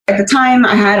at the time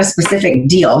I had a specific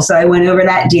deal. So I went over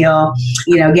that deal,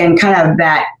 again, kind of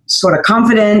that sort of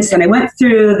confidence. And I went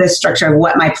through the structure of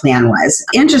what my plan was.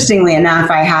 Interestingly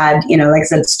enough, I had, like I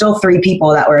said, still 3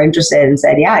 people that were interested and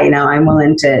said, yeah, I'm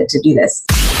willing to do this.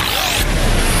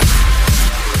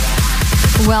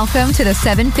 Welcome to the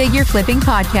 7-Figure Flipping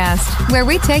Podcast, where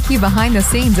we take you behind the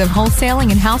scenes of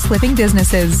wholesaling and house flipping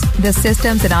businesses. The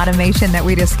systems and automation that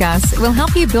we discuss will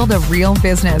help you build a real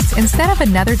business instead of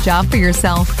another job for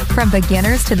yourself. From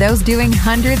beginners to those doing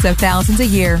hundreds of thousands a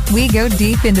year, we go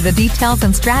deep into the details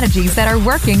and strategies that are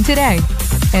working today.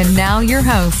 And now your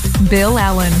host, Bill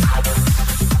Allen.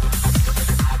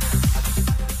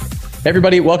 Hey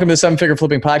everybody, welcome to the 7-Figure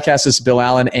Flipping Podcast. This is Bill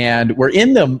Allen, and we're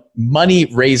in the money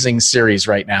raising series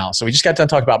right now. So we just got done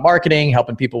talking about marketing,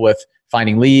 helping people with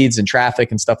finding leads and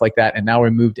traffic and stuff like that. And now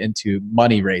we're moved into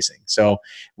money raising. So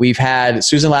we've had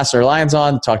Susan Lassiter-Lyons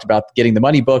on, talked about Getting the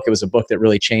Money book. It was a book that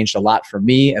really changed a lot for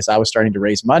me as I was starting to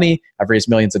raise money. I've raised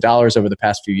millions of dollars over the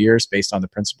past few years based on the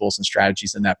principles and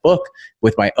strategies in that book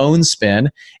with my own spin.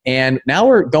 And now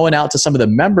we're going out to some of the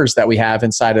members that we have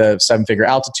inside of 7-Figure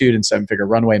Altitude and 7-Figure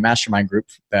Runway Mastermind group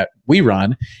that we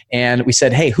run. And we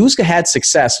said, hey, who's had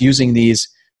success using these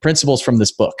principles from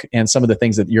this book and some of the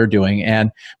things that you're doing?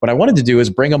 And what I wanted to do is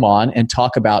bring them on and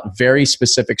talk about very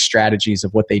specific strategies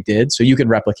of what they did so you can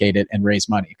replicate it and raise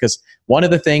money. Because one of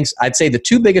the things, I'd say the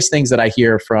 2 biggest things that I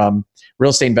hear from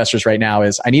real estate investors right now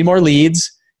is I need more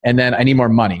leads and then I need more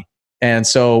money. And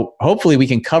so hopefully we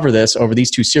can cover this over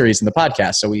these 2 series in the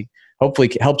podcast. So we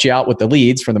hopefully helped you out with the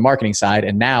leads from the marketing side.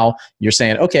 And now you're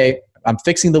saying, okay, I'm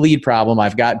fixing the lead problem.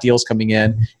 I've got deals coming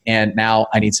in and now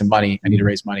I need some money. I need to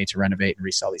raise money to renovate and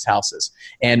resell these houses.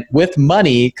 And with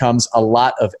money comes a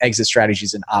lot of exit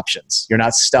strategies and options. You're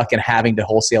not stuck in having to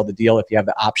wholesale the deal if you have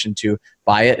the option to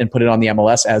buy it and put it on the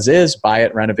MLS as is, buy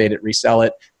it, renovate it, resell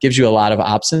it. Gives you a lot of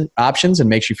options and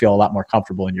makes you feel a lot more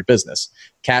comfortable in your business.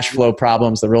 Cash flow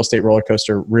problems, the real estate roller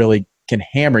coaster really can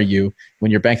hammer you.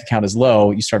 When your bank account is low,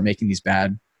 you start making these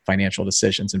bad financial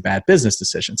decisions and bad business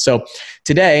decisions. So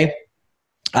today,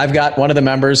 I've got one of the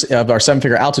members of our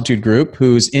 7-Figure Altitude group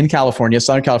who's in California,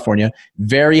 Southern California,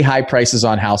 very high prices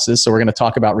on houses. So we're going to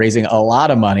talk about raising a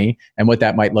lot of money and what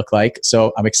that might look like.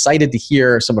 So I'm excited to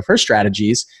hear some of her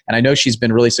strategies. And I know she's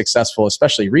been really successful,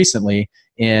 especially recently,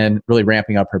 in really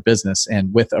ramping up her business.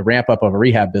 And with a ramp up of a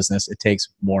rehab business, it takes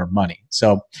more money.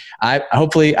 So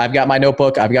hopefully I've got my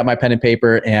notebook, I've got my pen and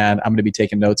paper, and I'm going to be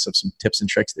taking notes of some tips and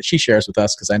tricks that she shares with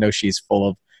us because I know she's full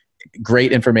of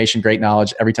great information, great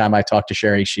knowledge. Every time I talk to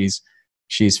Sherry, she's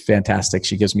fantastic.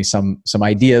 She gives me some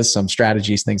ideas, some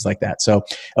strategies, things like that. So,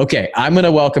 okay, I'm going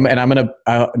to welcome, and I'm going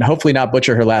to hopefully not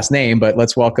butcher her last name, but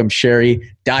let's welcome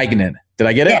Sherry Duignan. Did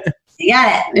I get it?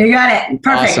 Yeah, you got it.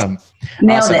 Perfect. Awesome.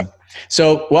 Nailed it.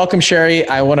 So welcome, Sherry.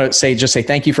 I want to say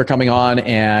thank you for coming on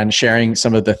and sharing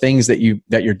some of the things that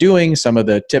you're doing, some of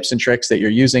the tips and tricks that you're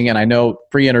using. And I know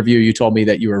pre-interview you told me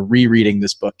that you were rereading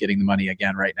this book, Getting the Money,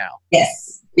 again right now.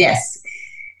 Yes.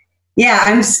 Yeah,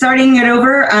 I'm starting it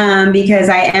over because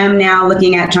I am now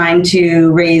looking at trying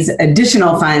to raise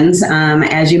additional funds.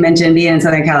 As you mentioned, being in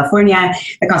Southern California,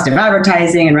 the cost of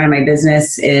advertising and running my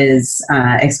business is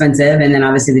expensive, and then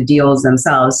obviously the deals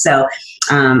themselves. So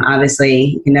obviously,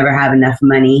 you can never have enough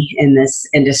money in this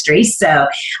industry. So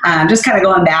just kind of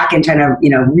going back and trying to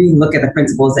re-look at the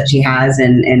principles that she has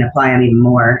and apply them even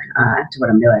more to what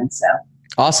I'm doing. So.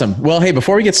 Awesome. Well, hey,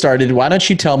 before we get started, why don't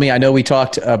you tell me, I know we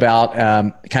talked about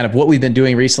kind of what we've been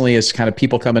doing recently is kind of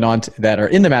people coming on that are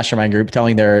in the mastermind group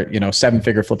telling their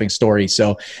 7-figure flipping story.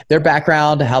 So their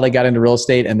background, how they got into real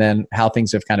estate, and then how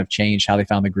things have kind of changed, how they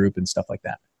found the group and stuff like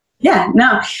that. Yeah,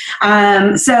 no.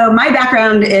 So my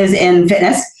background is in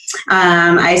fitness.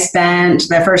 I spent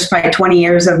the first probably 20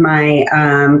 years of my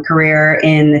career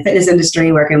in the fitness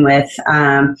industry working with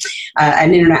an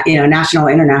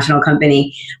international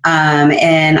company,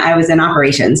 and I was in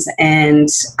operations. And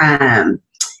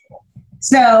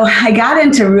so I got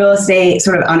into real estate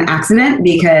sort of on accident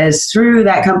because through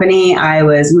that company I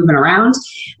was moving around.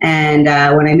 And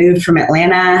when I moved from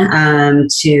Atlanta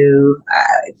to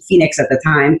Phoenix at the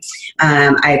time,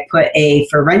 I put a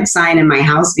for rent sign in my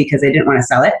house because I didn't want to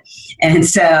sell it. And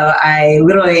so I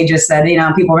literally just said,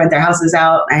 people rent their houses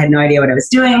out. I had no idea what I was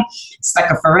doing.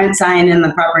 Stuck a for rent sign in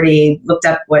the property, looked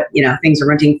up what things were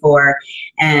renting for,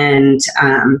 and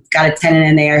got a tenant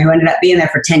in there who ended up being there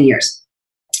for 10 years.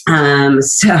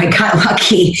 So I got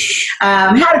lucky.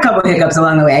 Had a couple of hiccups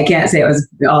along the way. I can't say it was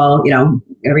all,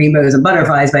 rainbows and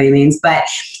butterflies by any means, but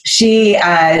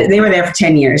they were there for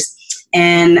 10 years.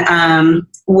 And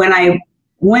when I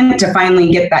went to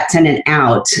finally get that tenant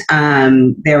out,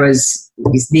 there was,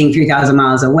 being 3,000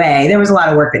 miles away, there was a lot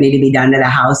of work that needed to be done to the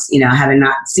house, having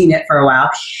not seen it for a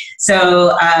while.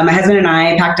 So my husband and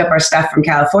I packed up our stuff from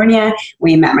California.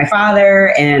 We met my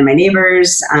father and my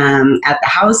neighbors at the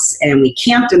house, and we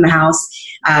camped in the house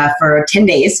for 10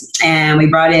 days. And we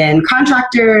brought in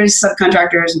contractors,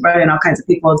 subcontractors, we brought in all kinds of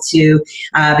people to,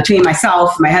 between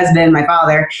myself, my husband, my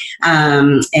father,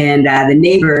 and the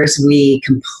neighbors, we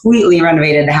completely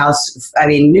renovated the house. I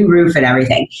mean, new roof and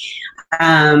everything.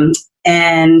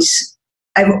 And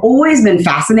I've always been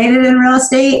fascinated in real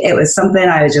estate. It was something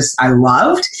I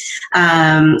loved.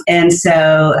 And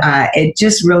so it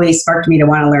just really sparked me to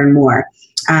want to learn more.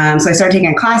 So I started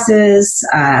taking classes.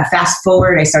 Fast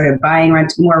forward, I started buying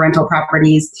more rental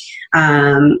properties,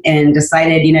 and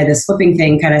decided, this flipping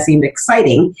thing kind of seemed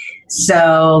exciting.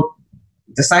 So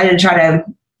decided to try to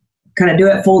kind of do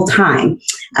it full time.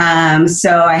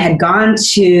 So I had gone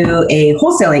to a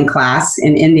wholesaling class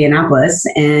in Indianapolis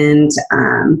and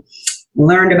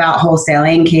learned about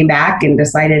wholesaling, came back and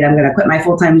decided I'm going to quit my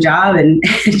full-time job and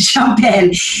jump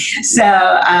in.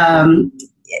 So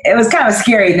it was kind of a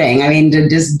scary thing. I mean, to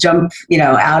just jump,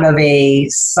 out of a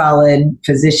solid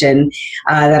position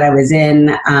that I was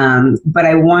in. But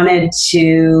I wanted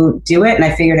to do it. And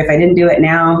I figured if I didn't do it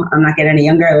now, I'm not getting any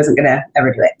younger. I wasn't going to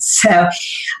ever do it. So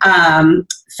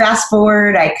fast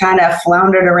forward, I kind of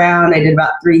floundered around. I did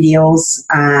about 3 deals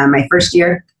my first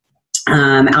year.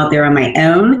 Out there on my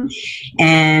own.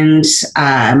 And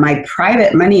my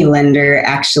private money lender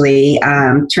actually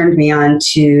turned me on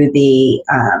to the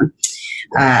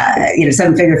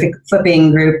 7-figure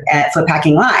flipping group at Flip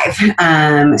Hacking Live.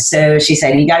 So she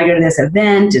said, you got to go to this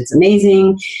event. It's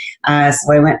amazing.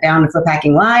 So I went down to Flip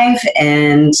Hacking Live,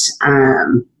 and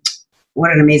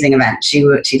what an amazing event. She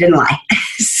didn't lie.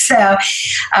 So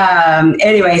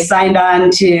anyway, signed on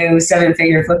to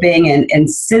 7-figure flipping. And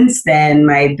since then,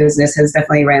 my business has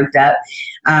definitely ramped up.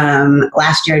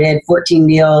 Last year I did 14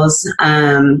 deals. So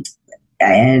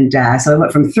I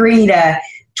went from 3 to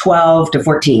 12 to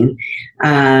 14.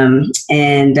 On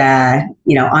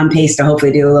pace to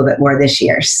hopefully do a little bit more this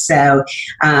year. So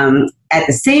at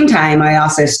the same time, I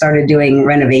also started doing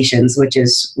renovations, which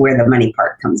is where the money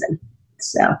part comes in.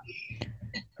 So.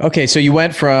 Okay, so you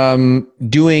went from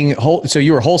so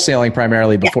you were wholesaling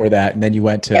primarily before that, and then you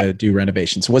went to do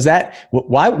renovations. Was that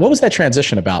what was that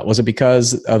transition about? Was it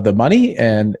because of the money?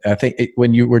 And I think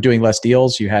when you were doing less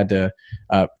deals, you had to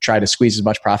try to squeeze as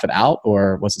much profit out,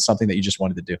 or was it something that you just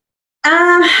wanted to do?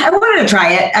 I wanted to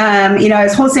try it. I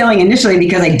was wholesaling initially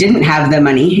because I didn't have the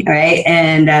money, right?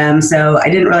 And so I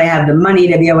didn't really have the money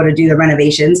to be able to do the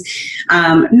renovations,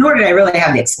 nor did I really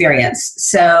have the experience.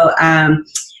 So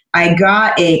I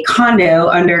got a condo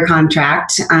under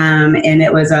contract, and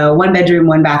it was a 1-bedroom,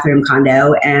 1-bathroom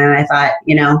condo. And I thought,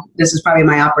 this is probably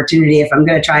my opportunity. If I'm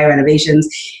going to try renovations,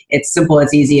 it's simple,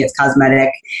 it's easy, it's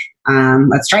cosmetic.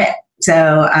 Let's try it.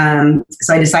 So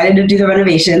I decided to do the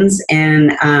renovations,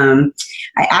 and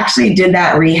I actually did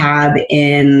that rehab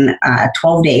in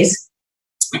 12 days.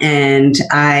 And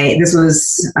this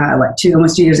was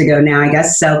almost 2 years ago now, I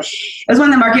guess. So it was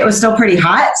when the market was still pretty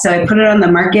hot. So I put it on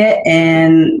the market,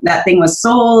 and that thing was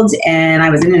sold, and I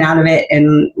was in and out of it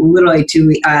in literally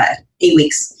 8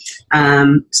 weeks,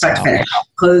 start to finish,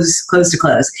 close to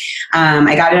close.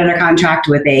 I got it under contract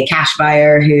with a cash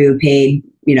buyer who paid,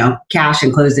 cash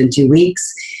and closed in 2 weeks.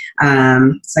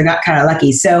 So I got kind of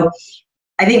lucky. So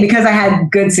I think because I had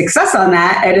good success on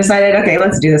that, I decided, okay,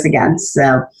 let's do this again.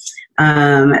 So.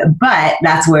 But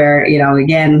that's where,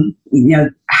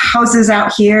 houses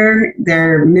out here,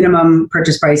 their minimum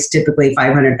purchase price typically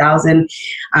 $500,000,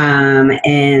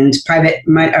 and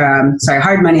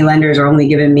hard money lenders are only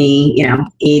giving me,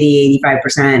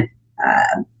 80-85%,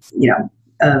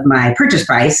 of my purchase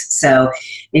price. So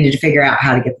needed to figure out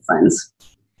how to get the funds.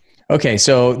 Okay,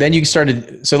 so then you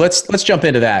started. So let's jump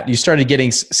into that. You started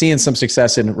seeing some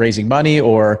success in raising money,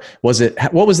 or what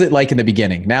was it like in the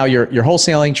beginning? Now you're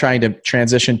wholesaling, trying to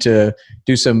transition to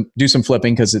do some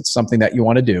flipping because it's something that you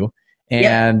want to do.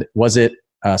 And was it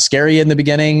scary in the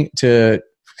beginning to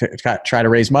try to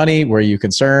raise money? Were you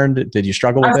concerned? Did you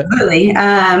struggle with it? Absolutely.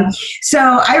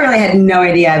 So I really had no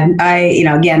idea.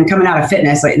 Again, coming out of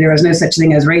fitness, there was no such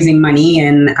thing as raising money.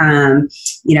 And,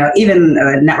 even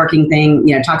the networking thing,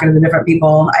 talking to the different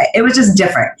people, it was just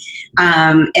different.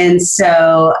 And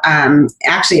so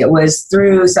actually it was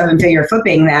through 7-figure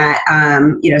flipping that,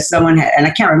 someone had, and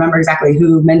I can't remember exactly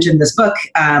who mentioned this book,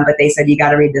 but they said, you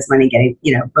got to read this money, getting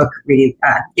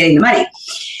the money.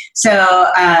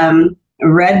 So,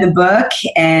 read the book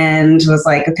and was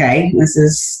like, okay, this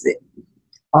is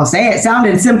I'll say it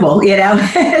sounded simple,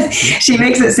 she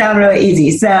makes it sound really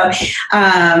easy. So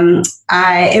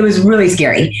it was really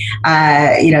scary.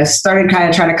 Started kind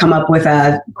of trying to come up with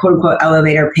a quote unquote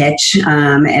elevator pitch,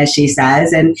 as she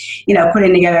says, and,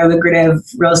 putting together lucrative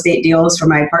real estate deals for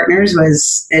my partners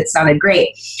it sounded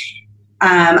great.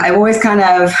 I've always kind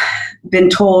of been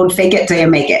told, fake it till you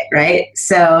make it, right?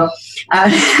 So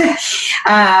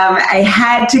I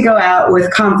had to go out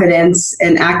with confidence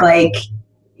and act like,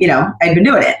 I'd been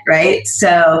doing it, right?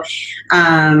 So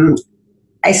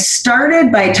I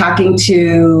started by talking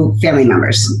to family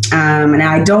members. And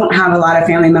I don't have a lot of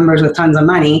family members with tons of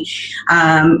money,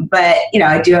 but,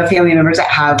 I do have family members that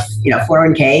have,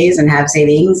 401ks and have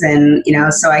savings. And,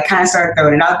 so I kind of started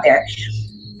throwing it out there.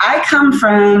 I come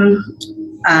from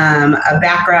a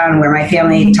background where my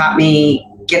family taught me,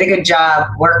 get a good job,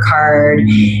 work hard,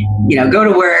 go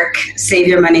to work, save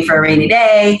your money for a rainy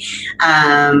day.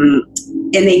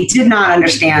 And they did not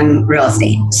understand real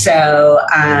estate. So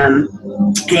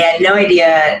they had no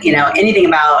idea, anything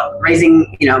about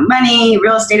raising, money,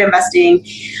 real estate investing.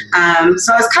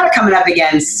 So I was kind of coming up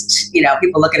against,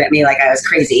 people looking at me like I was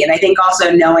crazy. And I think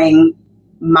also knowing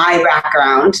my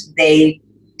background, they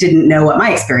didn't know what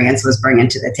my experience was bringing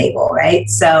to the table, right?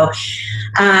 So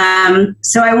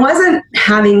I wasn't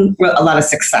having a lot of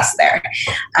success there.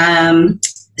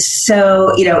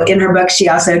 So, in her book, she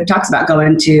also talks about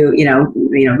going to,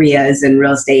 RIAs and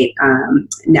real estate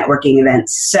networking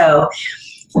events. So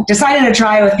decided to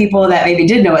try with people that maybe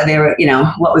did know what they were,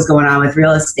 what was going on with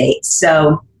real estate.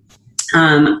 So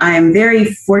I'm very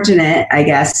fortunate, I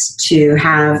guess, to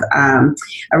have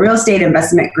a real estate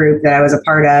investment group that I was a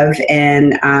part of.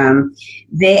 And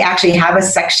they actually have a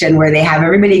section where they have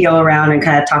everybody go around and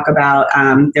kind of talk about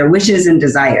their wishes and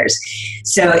desires.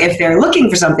 So if they're looking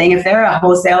for something, if they're a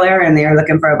wholesaler and they're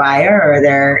looking for a buyer, or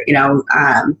they're,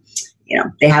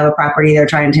 they have a property they're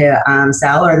trying to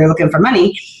sell, or they're looking for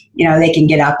money, they can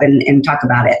get up and talk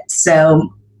about it.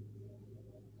 So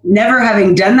never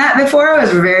having done that before, I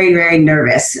was very, very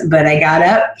nervous, but I got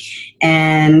up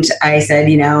and I said,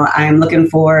 I'm looking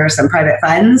for some private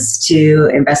funds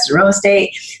to invest in real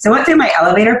estate. So I went through my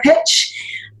elevator pitch,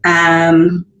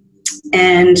 and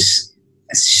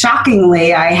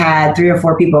shockingly, I had 3 or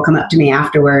 4 people come up to me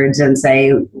afterwards and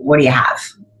say, what do you have?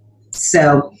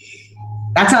 So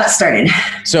that's how it started.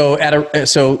 So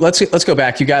let's go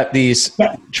back. You got these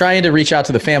trying to reach out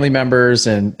to the family members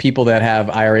and people that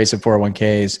have IRAs and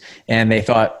 401ks, and they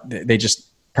thought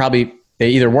they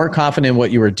either weren't confident in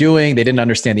what you were doing, they didn't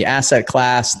understand the asset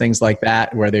class, things like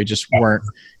that, where they just weren't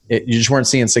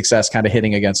seeing success, kind of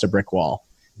hitting against a brick wall.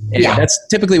 And that's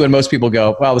typically when most people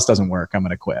go, well, this doesn't work, I'm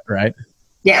going to quit, right?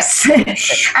 Yes.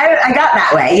 I got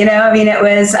that way. It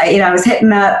was, I was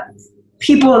hitting up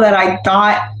people that I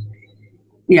thought,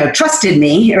 trusted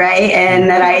me, right? And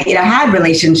that I, had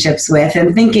relationships with,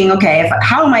 and thinking, okay, if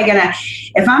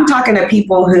I'm talking to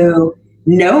people who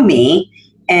know me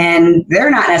and they're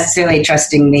not necessarily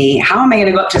trusting me, how am I going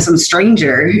to go up to some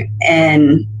stranger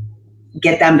and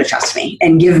get them to trust me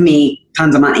and give me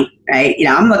tons of money, right?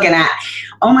 I'm looking at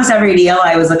almost every deal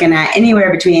I was looking at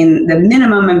anywhere between, the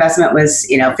minimum investment was,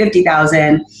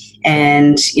 $50,000.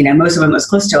 And, most of them was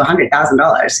close to $100,000,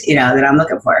 that I'm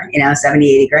looking for,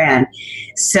 70, 80 grand.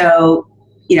 So,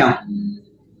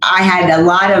 I had a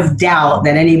lot of doubt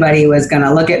that anybody was going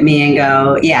to look at me and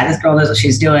go, yeah, this girl knows what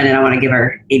she's doing, and I want to give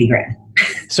her 80 grand.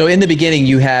 So in the beginning,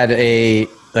 you had a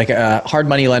hard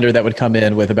money lender that would come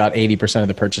in with about 80% of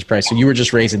the purchase price. So you were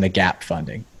just raising the gap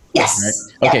funding. Yes.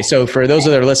 Right? Okay. So for those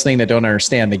that are listening that don't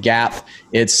understand the gap,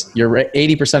 it's your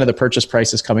 80% of the purchase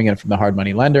price is coming in from the hard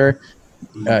money lender.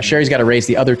 Sherry's got to raise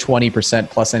the other 20%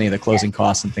 plus any of the closing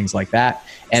costs and things like that.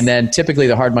 And then typically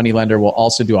the hard money lender will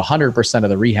also do 100% of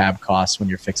the rehab costs when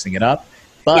you're fixing it up.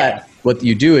 But what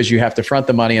you do is you have to front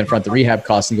the money and front the rehab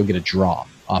costs, and you'll get a draw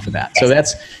off of that. So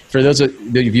that's for those of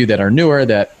you that are newer,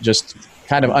 that just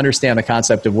kind of understand the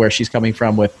concept of where she's coming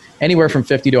from, with anywhere from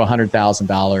 $50,000 to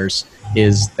 $100,000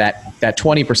 is that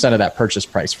 20% of that purchase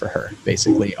price for her,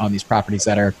 basically, on these properties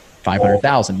that are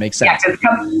 $500,000. Makes sense.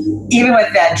 Yeah, even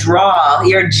with that draw,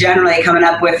 you're generally coming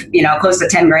up with, close to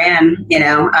 10 grand,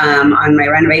 on my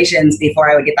renovations before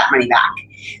I would get that money back.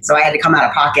 So I had to come out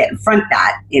of pocket and front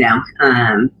that,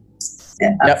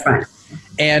 up front.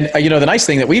 And, the nice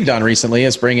thing that we've done recently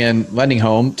is bring in Lending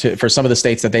Home for some of the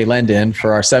states that they lend in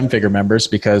for our 7-figure members,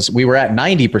 because we were at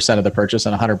 90% of the purchase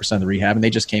and 100% of the rehab, and they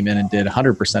just came in and did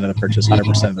 100% of the purchase,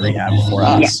 100% of the rehab for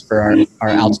us, for our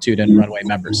Altitude and Runway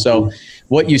members. So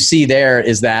what you see there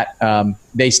is that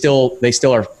they still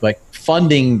are like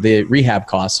funding the rehab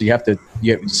costs. So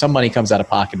some money comes out of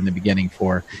pocket in the beginning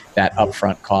for that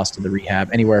upfront cost of the rehab,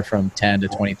 anywhere from 10 to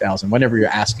 20,000, whenever you're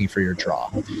asking for your draw.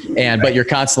 But you're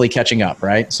constantly catching up,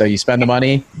 right? So you spend the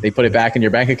money, they put it back in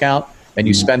your bank account, and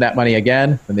you spend that money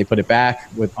again, and they put it back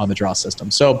on the draw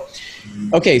system. So,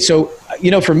 okay, so,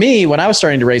 for me, when I was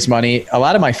starting to raise money, a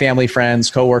lot of my family, friends,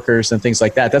 coworkers, and things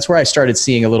like that, that's where I started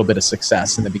seeing a little bit of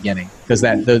success in the beginning, because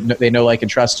they know, like,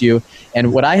 and trust you.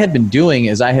 And what I had been doing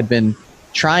is I had been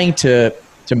trying to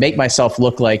make myself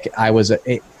look like I was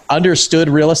understood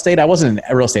real estate. I wasn't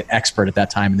a real estate expert at that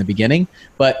time in the beginning,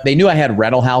 but they knew I had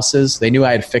rental houses. They knew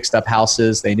I had fixed up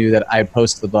houses. They knew that I had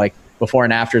posted like before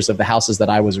and afters of the houses that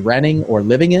I was renting or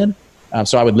living in.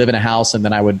 So I would live in a house and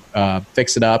then I would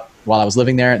fix it up while I was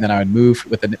living there, and then I would move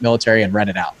with the military and rent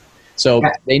it out. So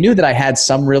they knew that I had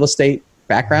some real estate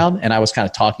background, and I was kind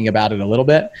of talking about it a little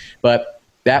bit. But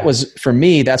that was, for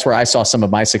me, that's where I saw some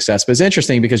of my success. But it's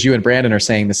interesting because you and Brandon are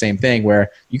saying the same thing, where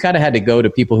you kind of had to go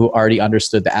to people who already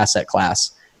understood the asset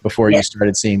class before you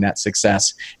started seeing that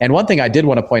success. And one thing I did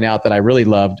want to point out that I really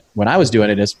loved when I was doing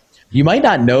it is, you might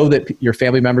not know that your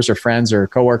family members or friends or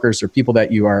coworkers or people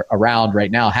that you are around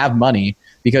right now have money,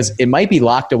 because it might be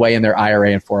locked away in their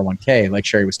IRA and 401k, like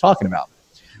Sherry was talking about.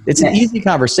 It's an easy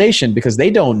conversation because they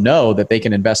don't know that they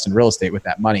can invest in real estate with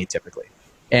that money typically.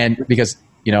 And because,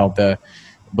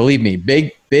 believe me,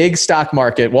 big stock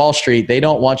market, Wall Street, they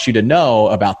don't want you to know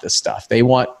about this stuff. They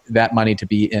want that money to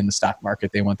be in the stock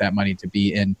market. They want that money to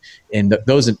be in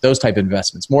those type of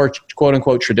investments, more quote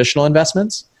unquote traditional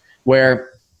investments,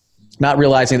 where not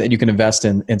realizing that you can invest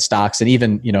in stocks and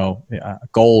even,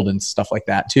 gold and stuff like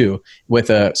that too, with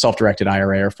a self-directed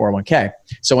IRA or 401k.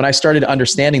 So when I started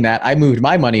understanding that, I moved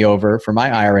my money over from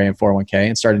my IRA and 401k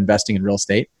and started investing in real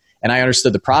estate. And I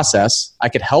understood the process. I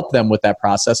could help them with that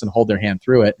process and hold their hand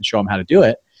through it and show them how to do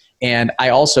it. And I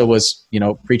also was,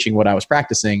 preaching what I was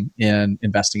practicing in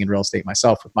investing in real estate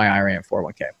myself with my IRA and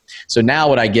 401k. So now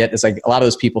what I get is like a lot of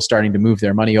those people starting to move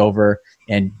their money over,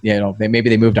 and maybe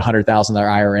they moved $100,000 in their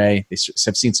IRA. They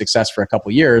have seen success for a couple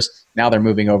of years. Now they're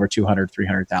moving over $200,000,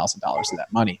 $300,000 of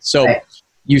that money. So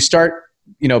you start,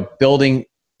 building.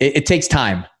 It takes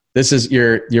time. This is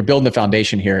you're building the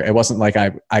foundation here. It wasn't like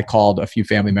I called a few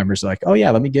family members like, oh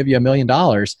yeah, let me give you $1 million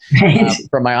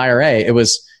from my IRA. It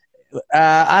was,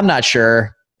 I'm not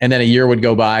sure. And then a year would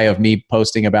go by of me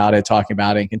posting about it, talking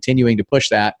about it, and continuing to push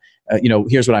that.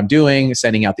 Here's what I'm doing,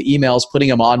 sending out the emails, putting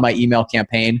them on my email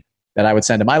campaign that I would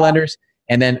send to my lenders.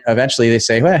 And then eventually they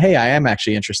say, well, hey, I am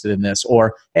actually interested in this.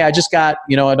 Or, hey, I just got,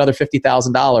 another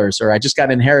 $50,000, or I just got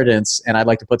an inheritance and I'd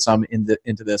like to put some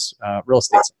into this real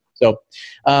estate. So,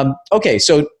 okay.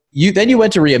 So you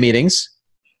went to RIA meetings.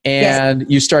 And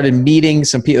you started meeting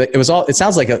some people. It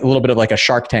sounds like a little bit of like a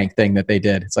Shark Tank thing that they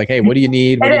did. It's like, hey, what do you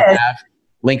need? What do you have?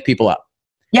 Link people up.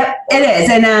 Yep, it is.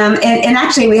 And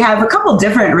actually we have a couple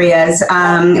different RIAs.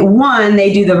 One,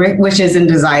 they do the wishes and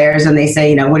desires, and they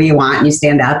say, what do you want? And you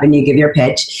stand up and you give your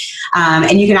pitch.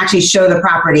 And you can actually show the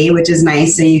property, which is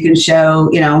nice. So you can show,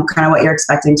 kind of what you're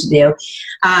expecting to do.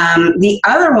 The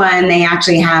other one, they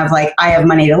actually have like, I have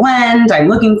money to lend. I'm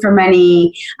looking for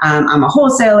money. I'm a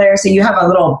wholesaler. So you have a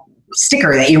little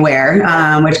sticker that you wear,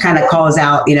 which kind of calls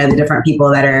out, the different people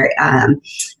that are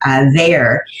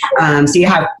there. So you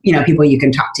have, people you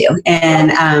can talk to.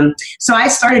 And so I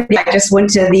just went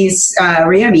to these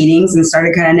RIA meetings and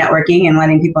started kind of networking and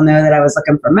letting people know that I was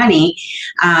looking for money.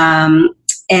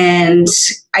 And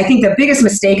I think the biggest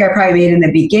mistake I probably made in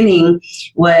the beginning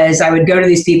was I would go to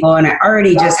these people and I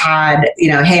already just had,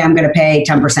 hey, I'm going to pay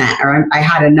 10%, or I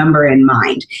had a number in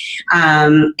mind.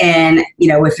 And,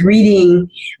 with reading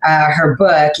her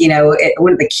book,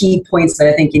 one of the key points that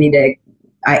I think you need to,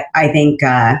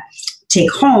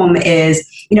 take home is,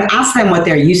 ask them what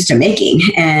they're used to making.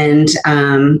 And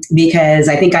because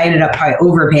I think I ended up probably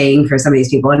overpaying for some of these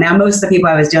people. And now most of the people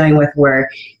I was dealing with were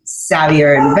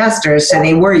savvier investors, so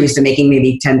they were used to making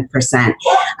maybe 10%.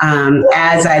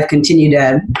 As I've continued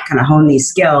to kind of hone these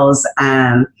skills,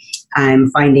 I'm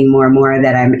finding more and more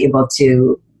that I'm able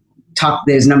to talk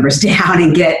those numbers down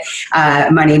and get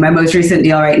money. My most recent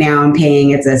deal right now, I'm paying,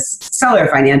 it's a seller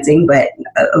financing, but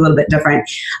a little bit different.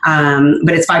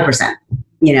 But it's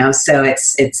 5%, so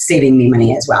it's saving me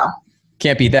money as well.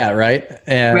 Can't beat that, right?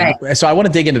 And right. So I want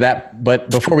to dig into that,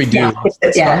 but before we do,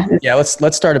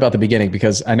 let's start about the beginning,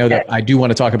 because I know that I do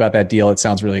want to talk about that deal. It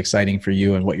sounds really exciting for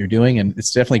you and what you're doing, and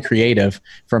it's definitely creative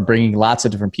from bringing lots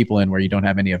of different people in where you don't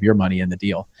have any of your money in the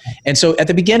deal. And so at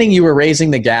the beginning, you were raising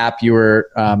the gap. You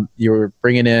were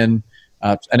bringing in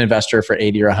an investor for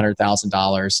 $80,000 or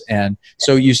 $100,000, and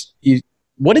so you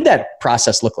what did that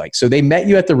process look like? So they met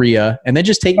you at the RIA, and then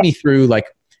just take me through like,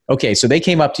 okay, so they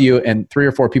came up to you and 3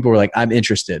 or 4 people were like, I'm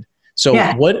interested. So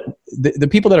what the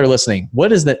people that are listening,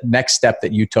 what is the next step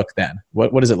that you took then?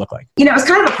 What does it look like? It was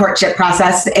kind of a courtship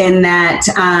process in that,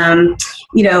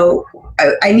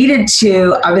 I needed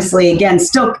to obviously, again,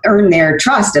 still earn their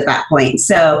trust at that point.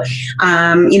 So,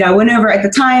 I went over, at the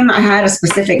time I had a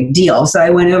specific deal. So I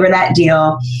went over that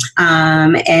deal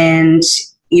and,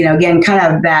 again,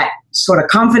 kind of that sort of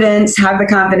confidence, have the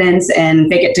confidence and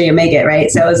fake it till you make it, right?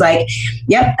 So it was like,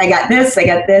 yep, I got this.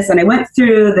 And I went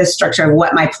through the structure of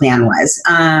what my plan was.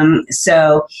 Part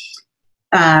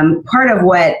of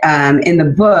what in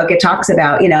the book, it talks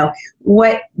about,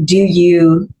 what do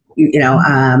you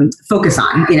focus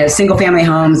on, single family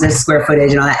homes, the square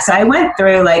footage and all that. So I went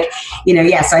through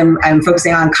yes, I'm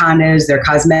focusing on condos, they're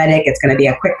cosmetic. It's going to be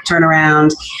a quick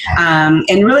turnaround.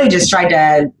 And really just tried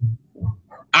to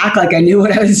act like I knew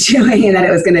what I was doing and that it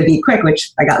was going to be quick,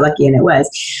 which I got lucky and it was.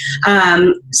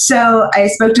 So I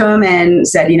spoke to him and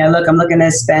said, look, I'm looking to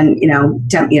spend,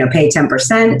 pay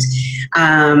 10%.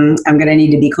 I'm going to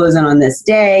need to be closing on this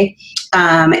day.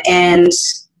 And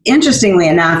interestingly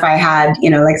enough, I had,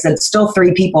 like I said, still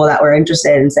 3 people that were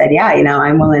interested and said, yeah,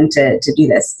 I'm willing to do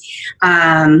this.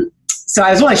 So I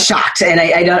was really shocked, and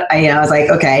I was like,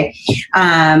 okay.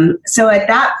 So at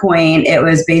that point, it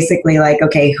was basically like,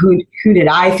 okay, who did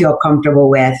I feel comfortable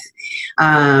with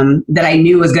that I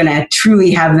knew was going to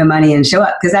truly have the money and show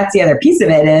up? Because that's the other piece of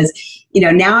it is,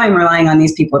 now I'm relying on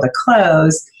these people to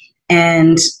close,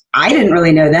 and I didn't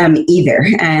really know them either.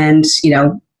 And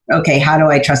okay, how do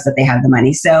I trust that they have the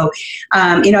money? So,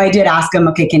 I did ask them,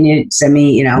 okay, can you send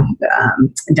me,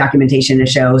 documentation to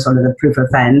show sort of the proof of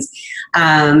funds?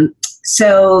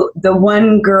 So the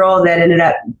one girl that ended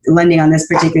up lending on this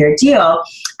particular deal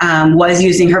was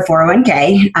using her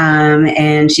 401k,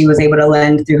 and she was able to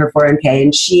lend through her 401k.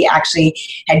 And she actually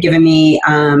had given me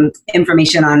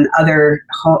information on other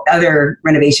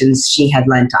renovations she had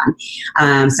lent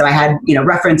on. So I had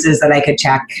references that I could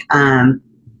check.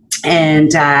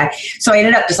 And so I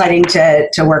ended up deciding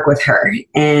to work with her.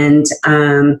 And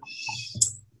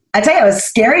I tell you, it was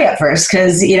scary at first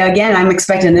because, again, I'm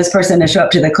expecting this person to show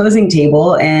up to the closing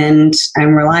table and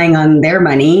I'm relying on their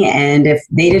money. And if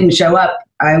they didn't show up,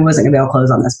 I wasn't going to be able to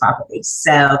close on this property.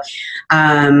 So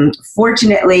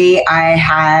fortunately, I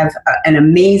have an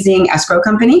amazing escrow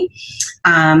company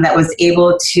that was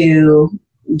able to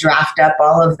draft up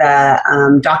all of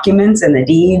the documents and the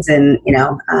deeds and,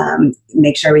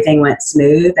 make sure everything went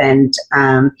smooth. And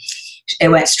it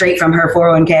went straight from her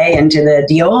 401k into the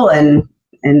deal. And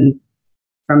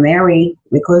from there, we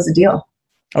closed the deal.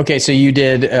 Okay, so you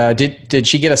did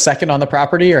she get a second on the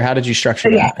property, or how did you structure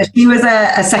that? Yeah, she was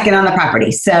a second on the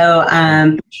property. So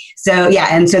and so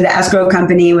the escrow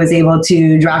company was able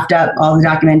to draft up all the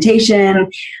documentation.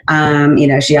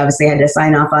 She obviously had to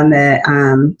sign off on the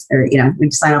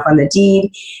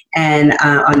deed and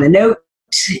on the note.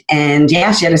 And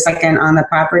yeah, she had a second on the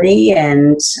property,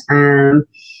 and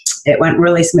it went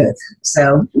really smooth.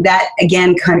 So that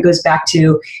again kind of goes back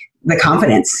to the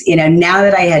confidence. Now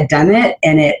that I had done it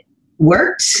and it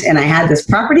worked and I had this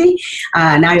property,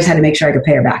 now I just had to make sure I could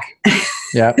pay her back.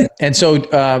 Yeah. And so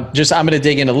I'm going to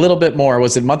dig in a little bit more.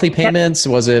 Was it monthly payments?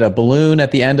 Was it a balloon at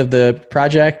the end of the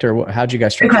project, or how'd you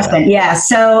guys structure that? Good question. Yeah.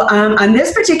 So on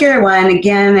this particular one,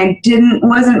 again, I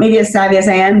wasn't maybe as savvy as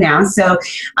I am now. So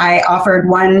I offered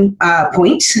 1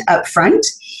 point up front.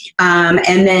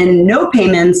 And then no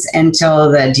payments until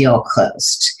the deal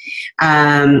closed.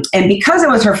 And because it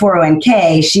was her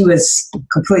 401k, she was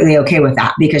completely okay with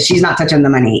that because she's not touching the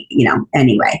money,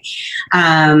 anyway.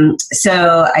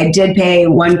 So I did pay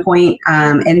 1 point.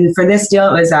 And for this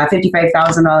deal, it was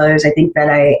 $55,000, I think,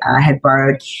 that I had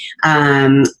borrowed.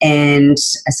 And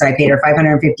so I paid her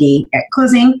 $550 at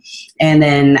closing. And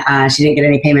then she didn't get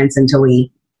any payments until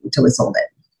we sold it.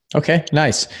 Okay,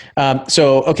 nice.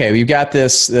 We've got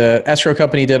this, the escrow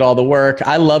company did all the work.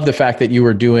 I love the fact that you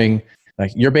were doing,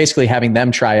 you're basically having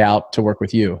them try out to work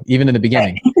with you, even in the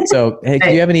beginning. Right. So, hey, do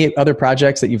you have any other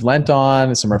projects that you've lent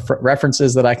on, some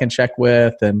references that I can check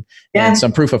with and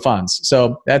some proof of funds?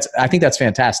 So I think that's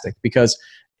fantastic because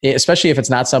especially if it's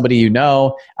not somebody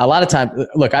a lot of time,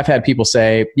 look, I've had people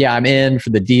say, yeah, I'm in for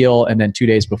the deal. And then 2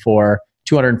 days before,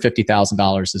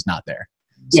 $250,000 is not there.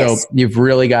 Yes. So you've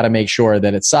really got to make sure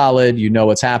that it's solid. You know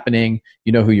what's happening.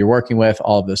 You know who you're working with.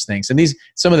 All of those things. And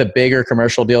some of the bigger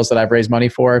commercial deals that I've raised money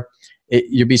for,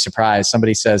 you'd be surprised.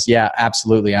 Somebody says, "Yeah,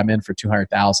 absolutely, I'm in for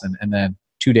 $200,000," and then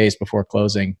 2 days before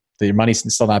closing, the money's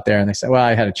still not there, and they say, "Well,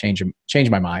 I had to change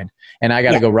my mind, and I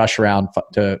got to go rush around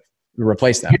to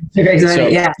replace them."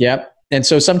 Yep. And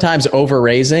so sometimes over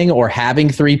raising or having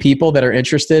 3 people that are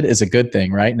interested is a good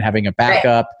thing, right? And having a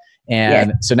backup.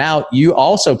 And so now you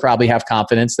also probably have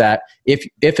confidence that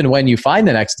if and when you find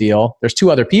the next deal, there's 2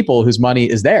 other people whose money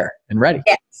is there and ready.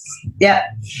 Yes. Yeah.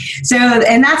 So,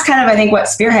 and that's kind of, I think, what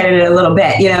spearheaded it a little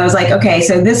bit. You know, I was like, okay,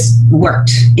 so this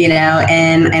worked, you know,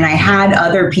 and I had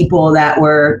other people that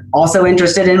were also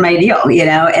interested in my deal, you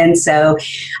know, and so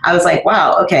I was like,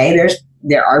 wow, okay,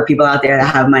 there are people out there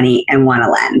that have money and want to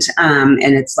lend,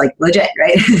 and it's like legit,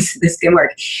 right? This can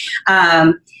work.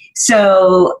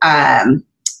 So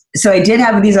I did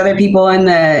have these other people in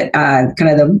the kind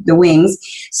of the wings.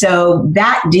 So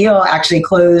that deal actually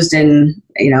closed in,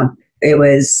 you know, it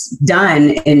was done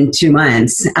in 2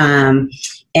 months.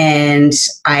 And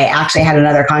I actually had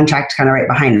another contract kind of right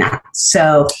behind that.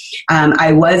 So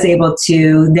I was able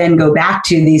to then go back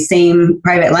to these same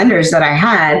private lenders that I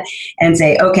had and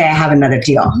say, okay, I have another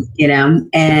deal, you know,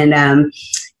 and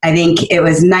I think it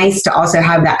was nice to also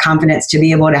have that confidence to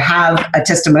be able to have a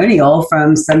testimonial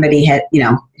from somebody you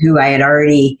know, who I had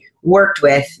already worked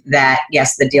with, that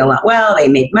yes, the deal went well, they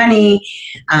made money.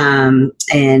 You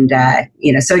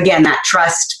know, so again, that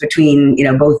trust between, you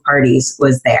know, both parties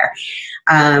was there.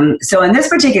 So in this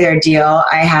particular deal,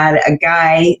 I had a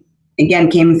guy,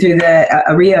 again, came through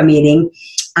a RIO meeting.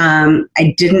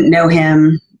 I didn't know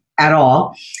him at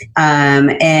all.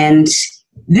 And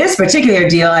this particular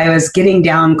deal, I was getting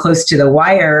down close to the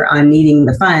wire on needing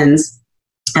the funds.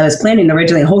 I was planning to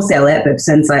originally wholesale it, but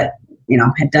since I, you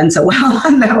know, had done so well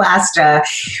on the last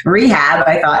rehab,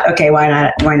 I thought, okay,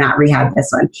 why not rehab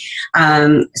this one?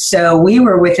 So we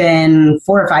were within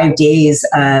 4 or 5 days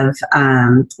of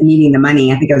needing the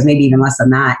money. I think it was maybe even less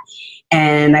than that.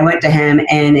 And I went to him,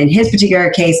 and in his particular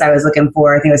case, I was looking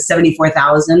for, I think it was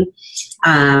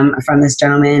 $74,000 from this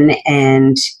gentleman.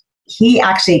 And he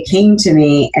actually came to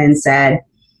me and said,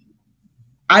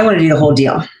 I want to do the whole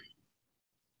deal.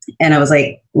 And I was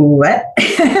like, what?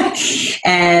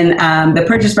 And the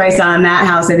purchase price on that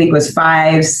house, I think, was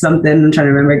 5 something. I'm trying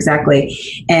to remember exactly.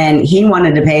 And he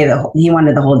wanted to pay he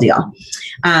wanted the whole deal.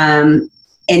 And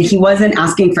he wasn't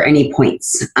asking for any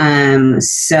points.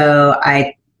 So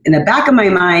I, in the back of my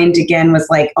mind, again, was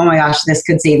like, oh my gosh, this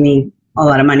could save me a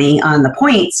lot of money on the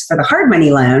points for the hard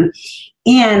money loan.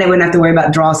 And I wouldn't have to worry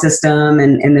about draw system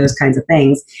and those kinds of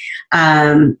things.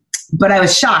 But I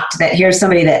was shocked that here's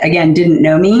somebody that, again, didn't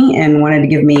know me and wanted to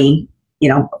give me, you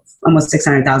know, almost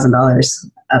 $600,000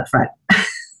 up front.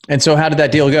 And so how did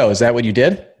that deal go? Is that what you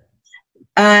did?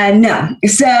 No.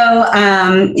 So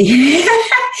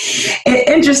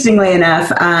interestingly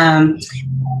enough,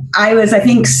 I was, I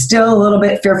think, still a little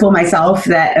bit fearful myself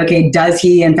that, okay, does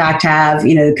he in fact have,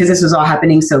 you know, because this was all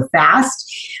happening so fast.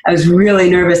 I was really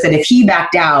nervous that if he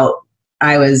backed out,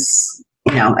 I was,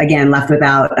 you know, again, left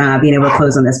without being able to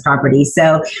close on this property.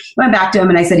 So I went back to him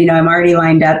and I said, you know, I'm already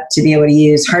lined up to be able to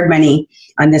use hard money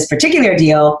on this particular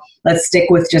deal. Let's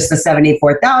stick with just the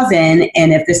 $74,000.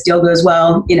 And if this deal goes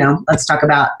well, you know, let's talk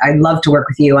about, I'd love to work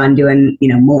with you on doing, you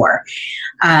know, more.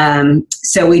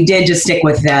 So we did just stick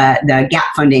with the gap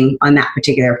funding on that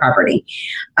particular property.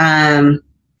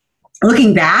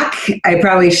 Looking back, I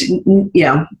probably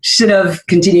should have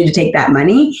continued to take that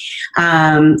money.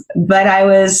 But I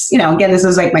was, you know, again, this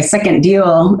was like my second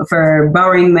deal for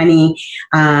borrowing money.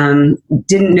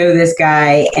 Didn't know this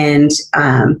guy and,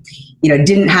 you know,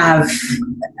 didn't have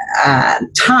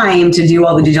time to do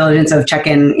all the due diligence of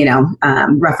checking, you know,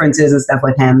 references and stuff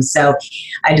with him. So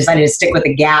I decided to stick with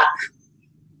the gap,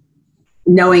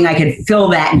 knowing I could fill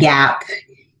that gap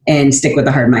and stick with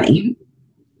the hard money.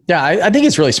 Yeah, I think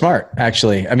it's really smart,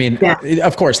 actually. I mean,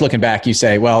 Of course, looking back, you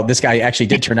say, well, this guy actually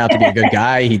did turn out to be a good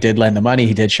guy. He did lend the money.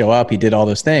 He did show up. He did all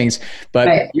those things.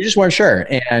 But you just weren't sure.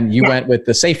 And you went with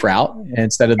the safe route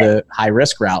instead of the high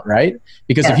risk route, right?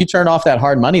 Because if you turn off that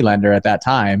hard money lender at that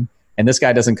time and this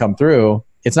guy doesn't come through,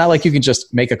 it's not like you can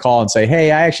just make a call and say,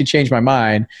 hey, I actually changed my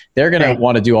mind. They're going to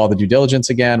want to do all the due diligence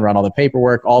again, run all the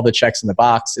paperwork, all the checks in the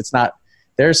box. It's not,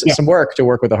 there's some work to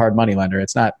work with a hard money lender.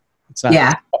 It's not,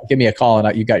 give me a call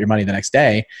and you got your money the next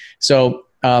day. So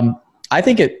I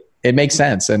think it makes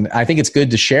sense. And I think it's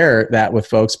good to share that with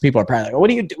folks. People are probably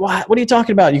like, what are you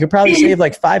talking about? You could probably save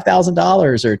like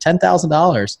 $5,000 or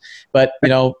 $10,000. But, you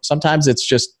know, sometimes it's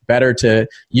just better to,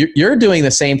 you're doing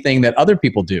the same thing that other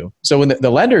people do. So when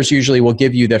the lenders usually will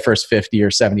give you the first 50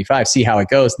 or 75, see how it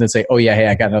goes, and then say, oh yeah, hey,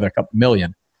 I got another couple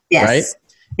million. Yes. Right?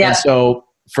 Yeah. And so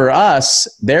for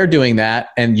us, they're doing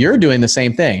that and you're doing the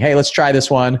same thing. Hey, let's try this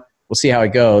one. We'll see how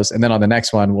it goes. And then on the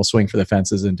next one, we'll swing for the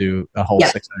fences and do a whole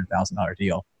 $600,000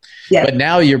 deal. Yeah. But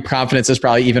now your confidence is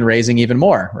probably even raising even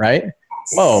more, right?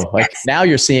 Whoa, like now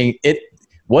you're seeing it.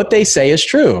 What they say is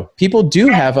true. People do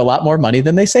have a lot more money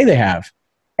than they say they have.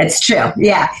 It's true.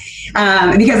 Yeah.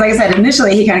 Because like I said,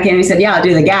 initially he kind of came and he said, yeah, I'll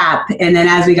do the gap. And then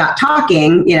as we got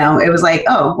talking, it was like,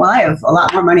 oh, well, I have a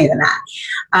lot more money than that.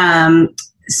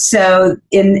 So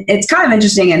it's kind of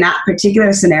interesting in that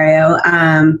particular scenario.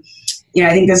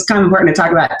 I think this is kind of important to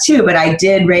talk about too, but I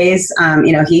did raise,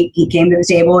 he came to the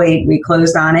table, we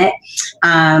closed on it.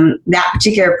 That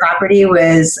particular property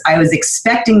I was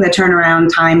expecting the turnaround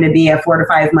time to be a 4 to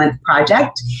 5 month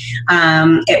project.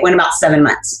 It went about 7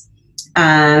 months.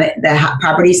 The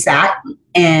property sat,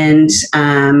 and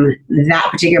that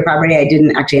particular property, I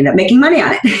didn't actually end up making money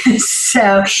on it.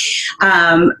 So,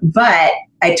 but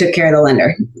I took care of the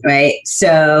lender, right?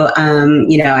 So,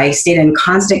 I stayed in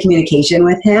constant communication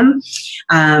with him.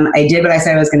 I did what I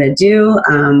said I was going to do.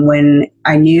 When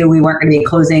I knew we weren't going to be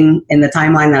closing in the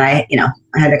timeline that I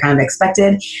had kind of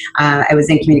expected, I was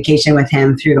in communication with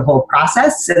him through the whole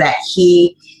process so that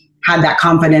he had that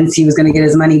confidence he was going to get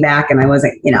his money back, and I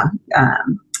wasn't,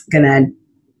 going to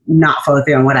not follow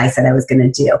through on what I said I was going to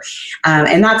do.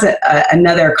 And that's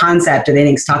another concept that I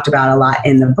think is talked about a lot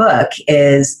in the book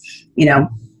is,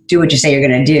 do what you say you're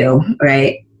going to do,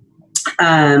 right?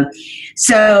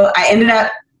 So I ended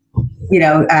up,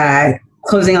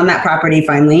 closing on that property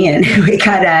finally, and we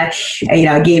got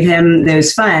gave him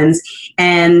those funds.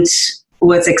 And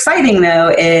what's exciting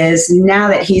though is now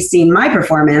that he's seen my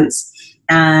performance,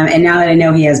 and now that I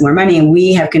know he has more money,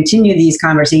 we have continued these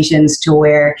conversations to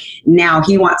where now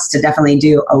he wants to definitely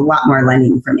do a lot more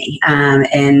lending for me.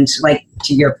 And like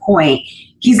to your point,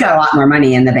 he's got a lot more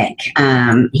money in the bank.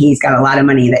 He's got a lot of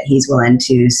money that he's willing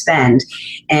to spend,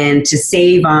 and to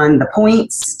save on the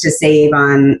points, to save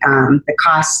on the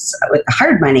costs with the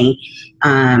hard money.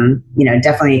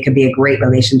 Definitely it could be a great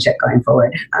relationship going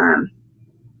forward.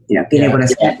 Being able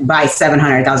to buy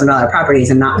 $700,000 properties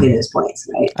and not pay those points,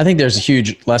 right? I think there's a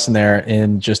huge lesson there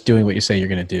in just doing what you say you're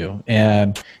going to do.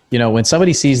 And, when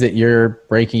somebody sees that you're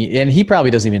breaking, and he probably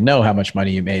doesn't even know how much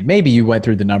money you made. Maybe you went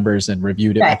through the numbers and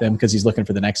reviewed it with him because he's looking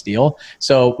for the next deal.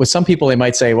 So with some people, they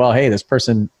might say, well, hey, this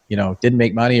person, didn't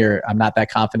make money, or I'm not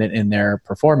that confident in their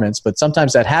performance. But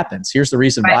sometimes that happens. Here's the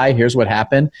reason why. Here's what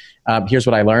happened. Here's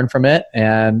what I learned from it.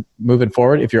 And moving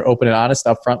forward, if you're open and honest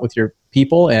up front with your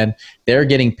people and they're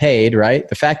getting paid, right?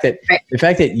 The fact that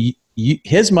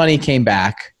his money came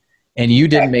back and you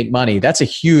didn't make money, that's a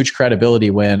huge credibility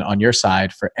win on your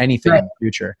side for anything in the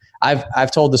future.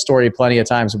 I've told the story plenty of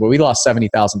times, but we lost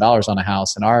 $70,000 on a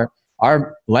house, and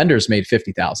our lenders made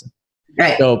 $50,000.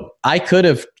 Right. So I could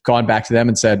have gone back to them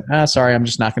and said, sorry, I'm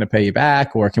just not going to pay you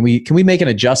back. Or can we make an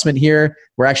adjustment here?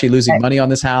 We're actually losing money on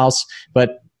this house.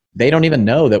 But they don't even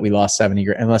know that we lost 70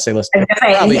 grand unless they listen.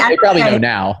 They probably know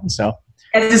now. So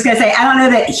I was just going to say, I don't know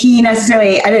that he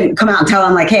necessarily, I didn't come out and tell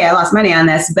him like, hey, I lost money on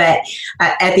this. But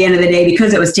at the end of the day,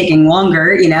 because it was taking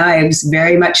longer, I was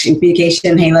very much in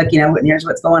communication. Hey, look, here's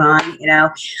what's going on,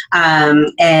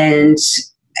 and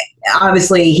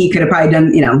obviously he could have probably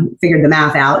done, figured the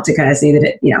math out to kind of see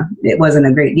that it wasn't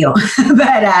a great deal.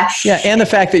 But and the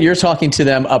fact that you're talking to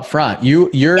them up front,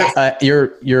 you're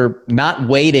not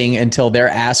waiting until they're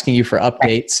asking you for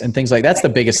updates and things like that's the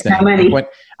biggest thing. When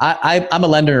I'm a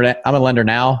lender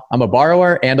now. I'm a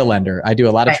borrower and a lender. I do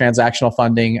a lot of transactional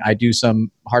funding. I do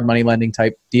some hard money lending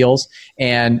type deals.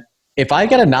 And if I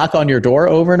get a knock on your door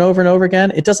over and over and over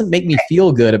again, it doesn't make me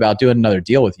feel good about doing another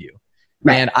deal with you.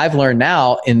 Right. And I've learned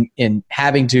now in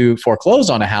having to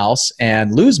foreclose on a house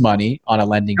and lose money on a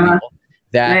lending deal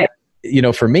that,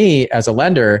 for me as a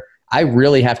lender, I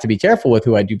really have to be careful with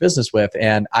who I do business with.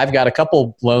 And I've got a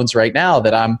couple loans right now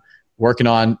that I'm working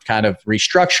on kind of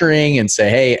restructuring and say,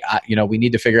 hey, we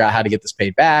need to figure out how to get this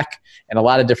paid back and a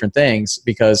lot of different things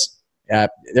because a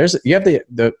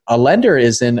lender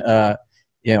is in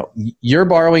you're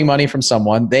borrowing money from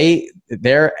someone.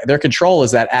 Their control is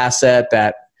that asset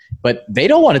but they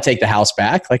don't want to take the house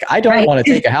back. Like I don't want to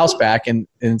take a house back in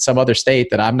some other state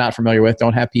that I'm not familiar with,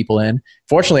 don't have people in.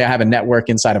 Fortunately, I have a network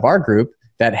inside of our group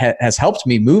that has helped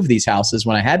me move these houses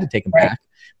when I had to take them back.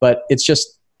 But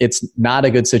it's not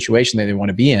a good situation that they want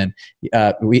to be in.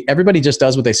 Everybody just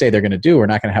does what they say they're going to do. We're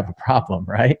not going to have a problem,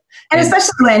 right? And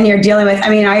especially when you're dealing with,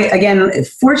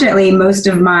 fortunately, most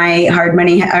of my hard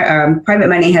money, private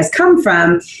money has come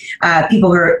from people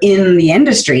who are in the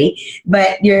industry.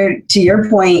 But to your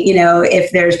point,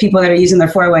 if there's people that are using their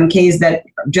 401ks that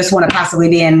just want to passively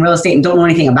be in real estate and don't know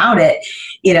anything about it,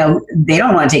 they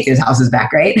don't want to take those houses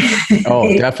back, right?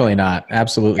 Oh, definitely not.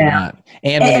 Absolutely not.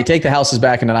 And when you take the houses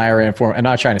back in an IRA and I'm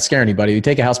not trying to scare anybody, you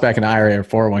take a house back in an IRA or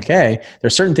 401k,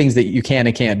 there's certain things that you can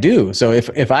and can't do. So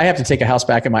if I have to take a house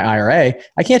back in my IRA,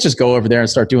 I can't just go over there and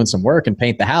start doing some work and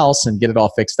paint the house and get it all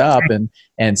fixed up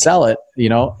and sell it.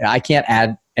 I can't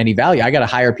add any value. I got to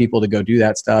hire people to go do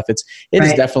that stuff. It is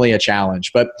Right. definitely a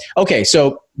challenge. But okay,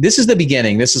 so this is the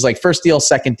beginning. This is like first deal,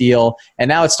 second deal, and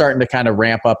now it's starting to kind of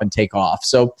ramp up and take off.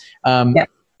 So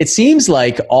it seems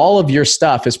like all of your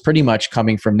stuff is pretty much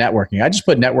coming from networking. I just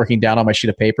put networking down on my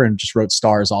sheet of paper and just wrote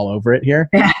stars all over it here.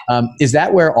 Yeah. Is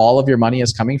that where all of your money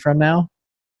is coming from now?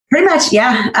 Pretty much,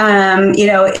 yeah.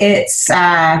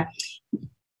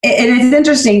 It's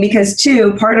interesting because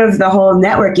too, part of the whole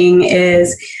networking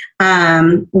is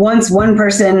once one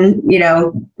person,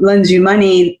 lends you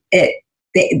money,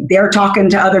 they're talking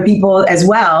to other people as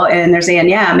well, and they're saying,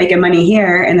 yeah, I'm making money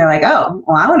here. And they're like, oh,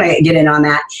 well, I want to get in on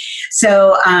that.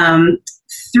 So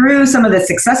through some of the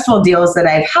successful deals that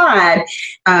I've had,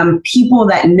 people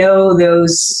that know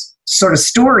those sort of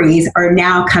stories are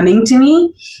now coming to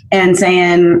me and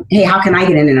saying, hey, how can I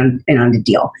get in on the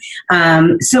deal?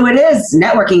 So it is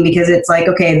networking because it's like,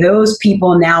 okay, those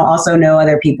people now also know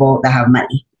other people that have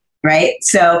money, right?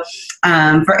 So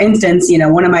for instance,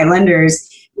 one of my lenders,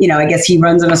 I guess he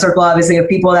runs in a circle, obviously, of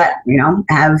people that,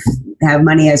 have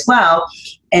money as well.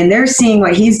 And they're seeing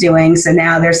what he's doing. So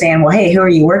now they're saying, well, hey, who are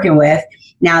you working with?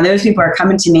 Now those people are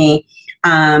coming to me.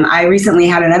 I recently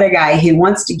had another guy who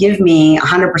wants to give me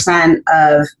 100%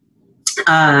 of,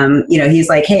 he's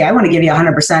like, hey, I want to give you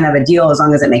 100% of a deal as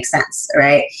long as it makes sense,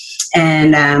 right?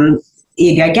 And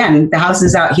again, the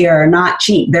houses out here are not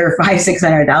cheap. They're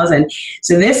 $500,000-$600,000.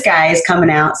 So this guy is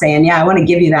coming out saying, yeah, I want to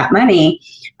give you that money.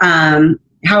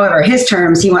 However, his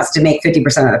terms, he wants to make 50%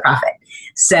 of the profit.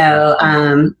 So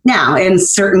now in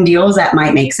certain deals that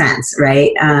might make sense,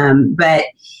 right? But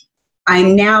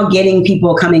I'm now getting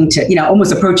people coming to,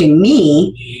 almost approaching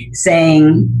me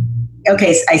saying,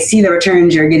 okay, I see the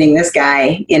returns you're getting this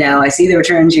guy, I see the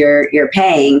returns you're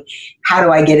paying. How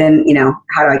do I get in,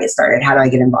 how do I get started? How do I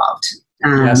get involved?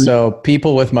 So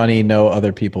people with money know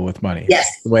other people with money. Yes.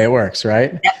 That's the way it works,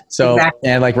 right? Yep, so, exactly.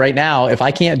 And like right now, if I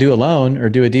can't do a loan or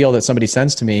do a deal that somebody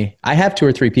sends to me, I have 2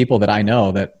 or 3 people that I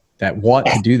know that want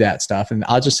to do that stuff. And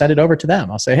I'll just send it over to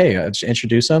them. I'll say, hey, just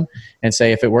introduce them and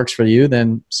say, if it works for you,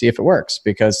 then see if it works.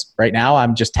 Because right now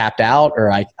I'm just tapped out,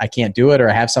 or I can't do it, or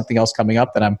I have something else coming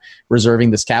up that I'm reserving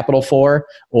this capital for,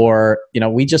 or,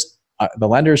 we just, the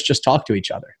lenders just talk to each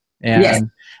other. And, yes.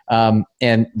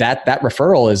 And that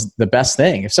referral is the best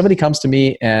thing. If somebody comes to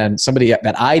me and somebody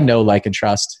that I know, like, and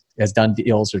trust has done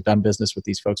deals or done business with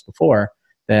these folks before,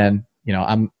 then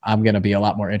I'm going to be a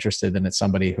lot more interested than it's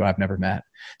somebody who I've never met.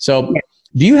 So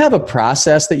do you have a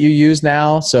process that you use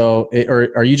now? So, or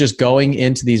are you just going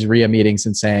into these RIA meetings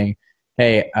and saying,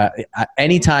 hey,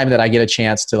 anytime that I get a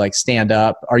chance to like stand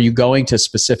up, are you going to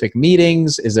specific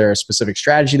meetings? Is there a specific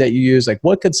strategy that you use? Like,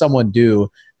 what could someone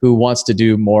do who wants to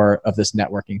do more of this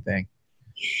networking thing?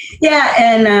 Yeah,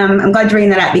 and I'm glad to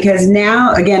bring that up because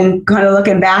now, again, kind of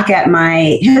looking back at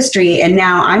my history, and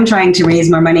now I'm trying to raise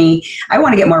more money. I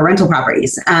want to get more rental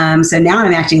properties. So now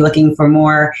I'm actually looking for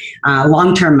more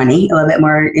long-term money, a little bit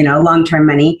more, long-term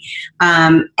money.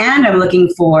 And I'm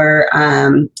looking for,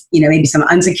 maybe some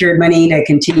unsecured money to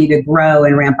continue to grow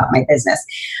and ramp up my business.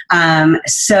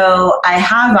 So I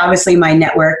have obviously my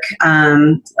network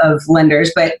of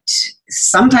lenders, but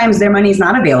sometimes their money is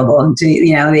not available to,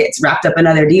 it's wrapped up in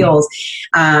other deals.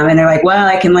 And they're like, well,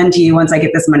 I can lend to you once I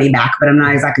get this money back, but I'm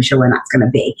not exactly sure when that's going to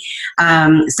be.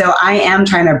 So I am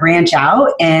trying to branch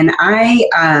out, and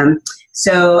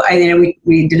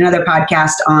we did another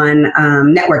podcast on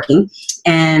networking,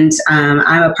 and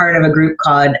I'm a part of a group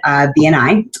called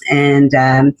BNI, and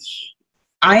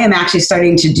I am actually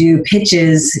starting to do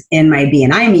pitches in my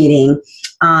BNI meeting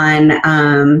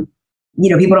on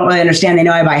people don't really understand. They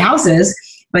know I buy houses,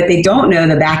 but they don't know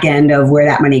the back end of where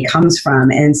that money comes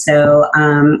from. And so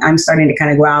I'm starting to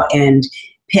kind of go out and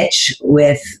pitch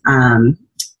with,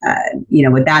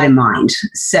 with that in mind.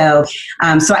 So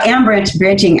I am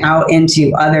branching out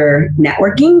into other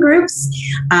networking groups.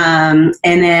 And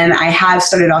then I have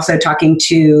started also talking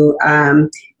to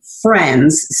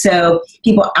friends. So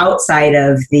people outside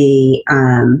of the,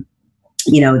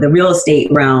 the real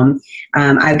estate realm.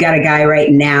 I've got a guy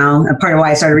right now, a part of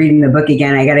why I started reading the book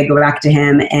again. I got to go back to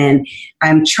him, and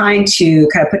I'm trying to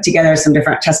kind of put together some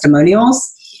different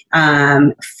testimonials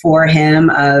for him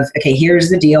of, okay, here's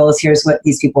the deals, here's what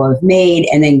these people have made,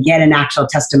 and then get an actual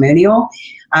testimonial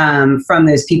from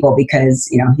those people because,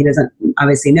 he doesn't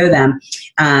obviously know them.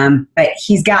 But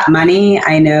he's got money.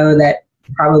 I know that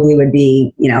probably would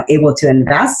be, able to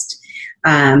invest.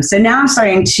 So now I'm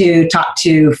starting to talk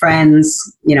to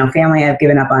friends, family I've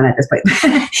given up on at this point,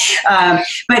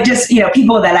 but just,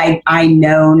 people that I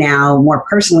know now more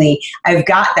personally. I've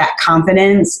got that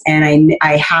confidence, and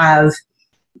I have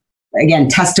again,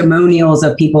 testimonials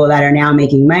of people that are now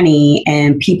making money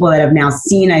and people that have now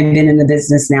seen I've been in the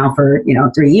business now for,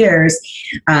 3 years.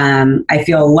 I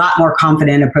feel a lot more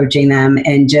confident approaching them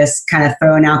and just kind of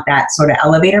throwing out that sort of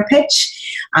elevator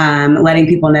pitch, letting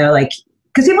people know, like,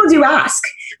 because people do ask.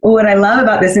 Well, what I love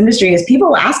about this industry is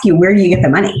people ask you, where do you get the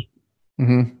money?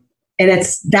 Mm-hmm. And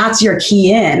that's your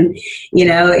key in.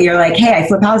 You're like, hey, I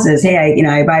flip houses. Hey,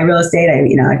 I buy real estate.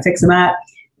 I fix them up.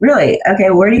 Really? Okay.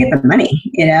 Well, where do you get the money?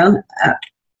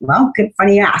 Well, good,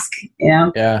 funny you ask.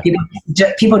 Yeah.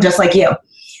 People just like you.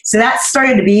 So that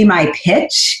started to be my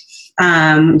pitch.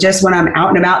 Just when I'm out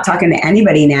and about talking to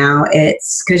anybody now,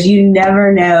 it's because you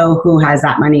never know who has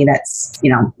that money that's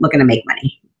looking to make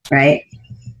money, right?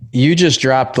 You just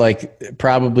dropped like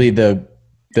probably the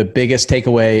biggest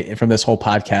takeaway from this whole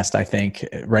podcast, I think,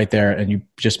 right there. And you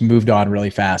just moved on really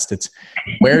fast. It's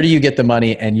where do you get the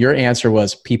money? And your answer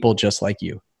was people just like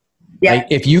you. Yeah. Like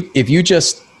if you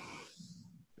just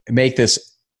make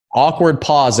this awkward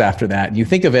pause after that, and you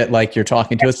think of it like you're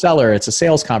talking to a seller, it's a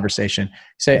sales conversation.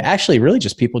 Say, actually, really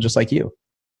just people just like you.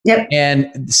 Yep.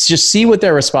 And just see what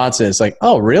their response is. Like,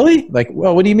 oh, really? Like,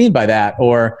 well, what do you mean by that?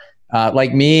 Or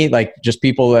like me, like just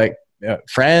people like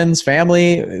friends,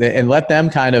 family, and let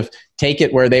them kind of take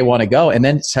it where they want to go and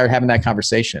then start having that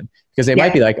conversation. Because they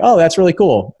might be like, oh, that's really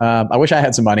cool. I wish I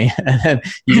had some money. And then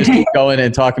you just keep going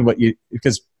and talking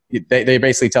because they're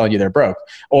basically telling you they're broke.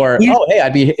 Or, oh, hey,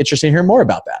 I'd be interested to hear more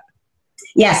about that.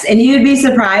 Yes. And you'd be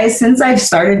surprised since I've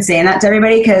started saying that to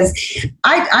everybody, because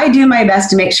I do my best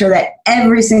to make sure that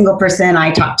every single person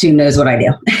I talk to knows what I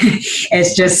do.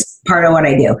 It's just part of what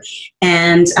I do.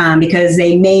 And because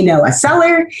they may know a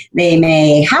seller, they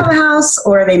may have a house,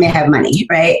 or they may have money,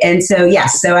 right? And so,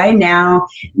 yes, so I now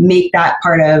make that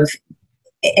part of,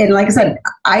 and like I said,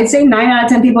 I'd say 9 out of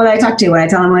 10 people that I talk to, when I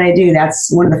tell them what I do,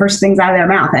 that's one of the first things out of their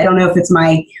mouth. I don't know if it's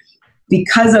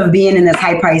because of being in this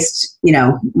high priced,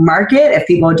 market, if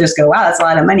people just go, wow, that's a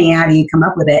lot of money. How do you come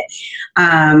up with it?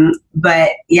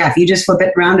 But yeah, if you just flip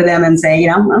it around to them and say,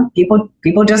 well,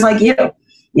 people just like you,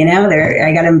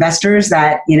 I got investors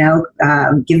that,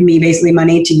 give me basically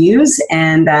money to use,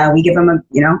 and we give them a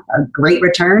great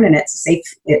return, and it's safe.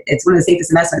 It's one of the safest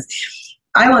investments.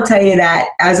 I will tell you that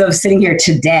as of sitting here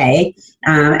today,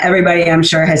 everybody I'm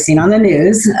sure has seen on the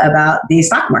news about the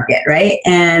stock market, right?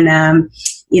 And,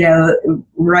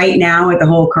 right now with the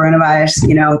whole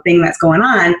coronavirus, thing that's going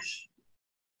on,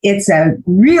 it's a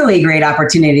really great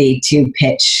opportunity to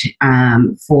pitch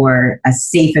for a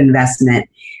safe investment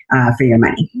for your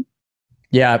money.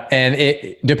 Yeah.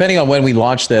 And depending on when we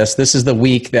launch this is the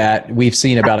week that we've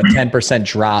seen about a 10%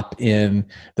 drop in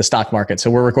the stock market. So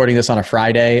we're recording this on a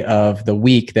Friday of the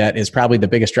week that is probably the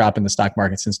biggest drop in the stock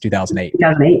market since 2008.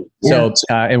 2008. Yeah. So,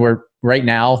 and we're right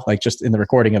now, like just in the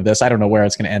recording of this, I don't know where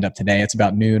it's going to end up today. It's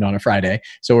about noon on a Friday.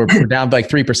 So we're down like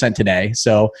 3% today.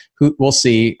 So we'll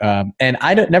see. And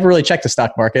I never really check the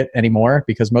stock market anymore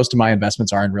because most of my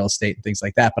investments are in real estate and things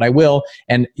like that, but I will.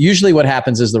 And usually what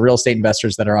happens is the real estate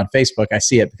investors that are on Facebook, I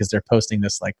see it because they're posting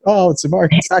this like, oh, it's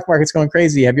the stock market's going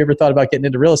crazy. Have you ever thought about getting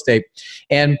into real estate?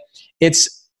 And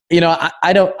it's,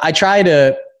 I try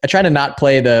to not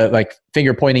play the like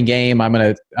finger pointing game. I'm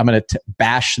going to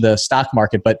bash the stock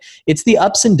market, but it's the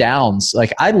ups and downs.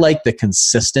 Like I like the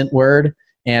consistent word.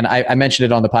 And I mentioned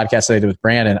it on the podcast that I did with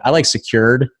Brandon. I like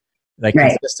secured, like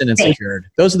consistent and secured.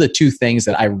 Those are the two things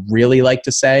that I really like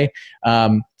to say.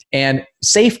 And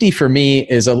safety for me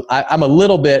is I'm a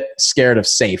little bit scared of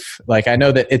safe. Like I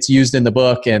know that it's used in the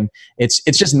book and it's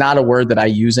just not a word that I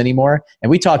use anymore. And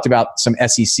we talked about some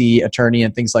SEC attorney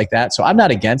and things like that. So I'm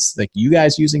not against like you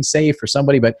guys using safe or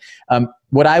somebody, but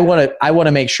what I want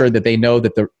to make sure that they know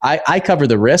that I cover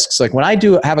the risks. Like when I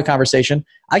do have a conversation,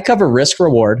 I cover risk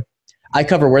reward. I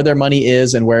cover where their money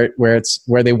is and where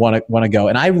they want to go.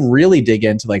 And I really dig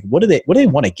into like, what do they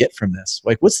want to get from this?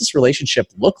 Like, what's this relationship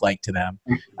look like to them?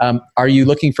 Are you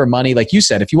looking for money? Like you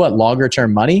said, if you want longer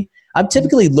term money, I'm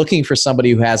typically looking for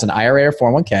somebody who has an IRA or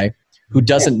 401k, who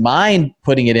doesn't mind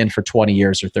putting it in for 20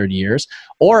 years or 30 years.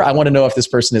 Or I want to know if this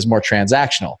person is more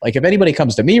transactional. Like if anybody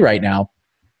comes to me right now,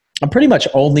 I'm pretty much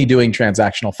only doing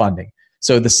transactional funding.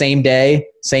 So the same day,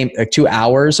 2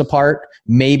 hours apart,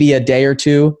 maybe a day or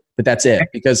two, but that's it.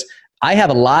 Because I have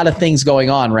a lot of things going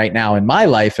on right now in my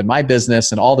life and my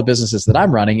business and all the businesses that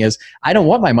I'm running is I don't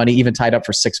want my money even tied up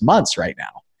for 6 months right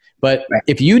now. But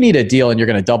if you need a deal and you're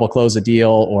going to double close a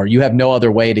deal or you have no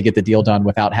other way to get the deal done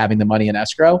without having the money in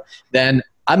escrow, then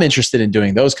I'm interested in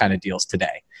doing those kind of deals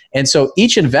today. And so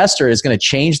each investor is going to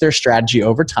change their strategy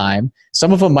over time.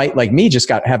 Some of them might, like me,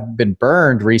 have been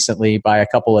burned recently by a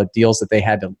couple of deals that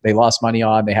they lost money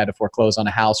on. They had to foreclose on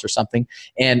a house or something,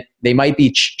 and they might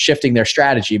be shifting their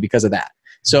strategy because of that.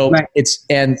 So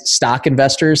and stock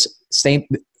investors,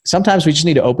 sometimes we just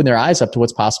need to open their eyes up to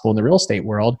what's possible in the real estate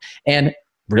world. And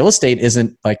real estate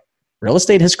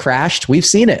has crashed. We've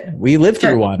seen it. We lived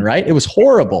through one, right? It was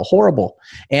horrible, horrible.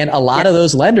 And a lot of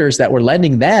those lenders that were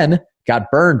lending then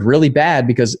got burned really bad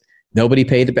because nobody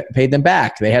paid them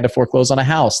back. They had to foreclose on a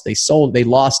house. They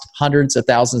lost hundreds of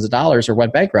thousands of dollars or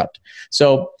went bankrupt.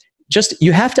 So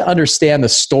you have to understand the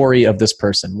story of this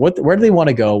person. Where do they want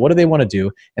to go? What do they want to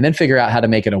do? And then figure out how to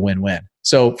make it a win-win.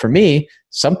 So for me,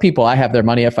 some people, I have their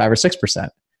money at 5 or 6%.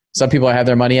 Some people, I have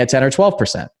their money at 10 or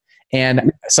 12%.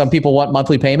 And some people want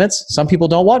monthly payments. Some people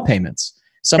don't want payments.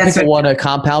 Some people want to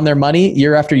compound their money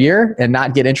year after year and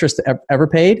not get interest ever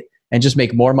paid and just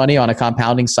make more money on a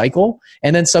compounding cycle.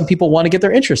 And then some people want to get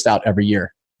their interest out every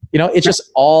year. It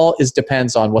just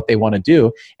depends on what they want to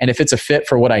do. And if it's a fit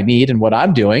for what I need and what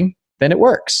I'm doing, then it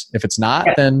works. If it's not,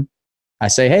 then I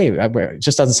say, hey, it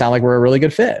just doesn't sound like we're a really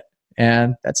good fit.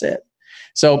 And that's it.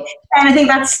 So, and I think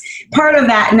that's part of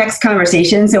that next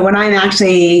conversation. So when I'm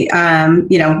actually,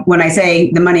 when I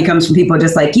say the money comes from people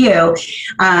just like you,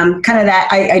 kind of that,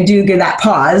 I do give that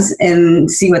pause and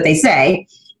see what they say.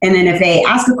 And then if they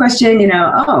ask a question,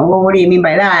 oh, well, what do you mean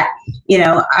by that?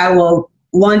 I will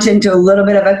launch into a little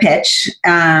bit of a pitch.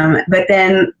 But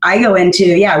then I go into,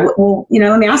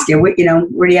 let me ask you, where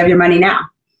do you have your money now?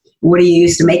 What are you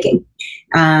used to making?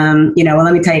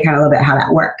 Let me tell you kind of a little bit how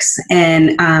that works.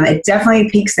 And it definitely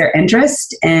piques their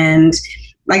interest. And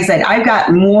like I said, I've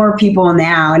got more people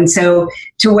now. And so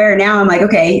to where now I'm like,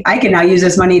 okay, I can now use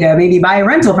this money to maybe buy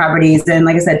rental properties. And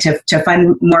like I said, to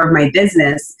fund more of my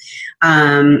business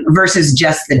versus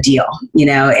just the deal.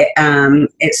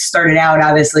 It started out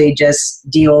obviously just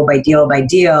deal by deal by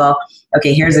deal.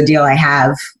 Okay, here's a deal I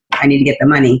have. I need to get the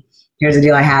money. Here's a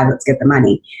deal I have. Let's get the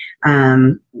money.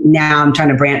 Now I'm trying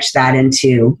to branch that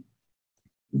into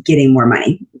getting more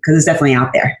money because it's definitely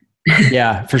out there.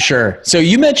 Yeah, for sure. So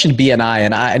you mentioned BNI,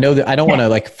 and I know that I don't want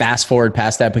to fast forward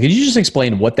past that, but could you just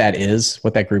explain what that is,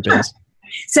 what that group is?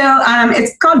 So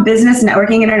it's called Business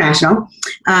Networking International,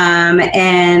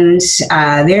 and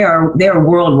they're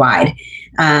worldwide.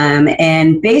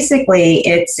 And basically,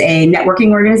 it's a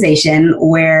networking organization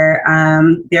where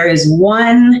there is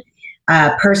one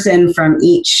person from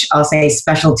each, I'll say,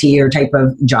 specialty or type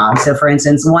of job. So for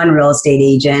instance, one real estate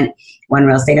agent, one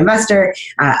real estate investor,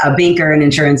 a banker, an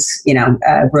insurance,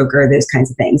 broker, those kinds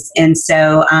of things. And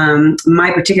so my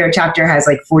particular chapter has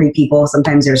 40 people.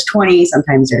 Sometimes there's 20,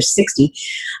 sometimes there's 60.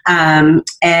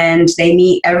 And they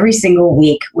meet every single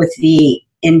week with the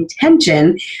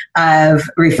intention of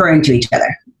referring to each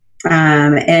other.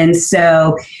 And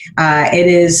so it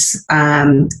is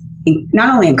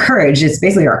not only encouraged, it's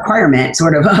basically a requirement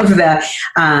sort of the,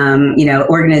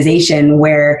 organization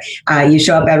where you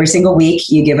show up every single week,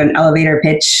 you give an elevator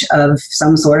pitch of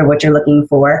some sort of what you're looking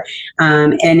for.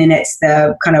 And then it's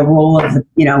the kind of role of the,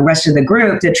 rest of the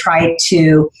group to try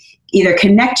to either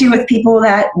connect you with people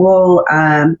that will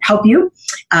help you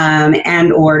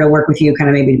and or to work with you kind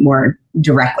of maybe more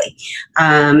directly.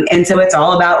 And so it's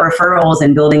all about referrals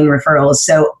and building referrals.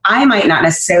 So I might not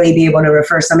necessarily be able to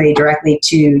refer somebody directly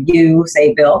to you,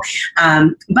 say Bill,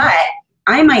 but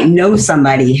I might know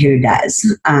somebody who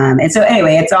does. And so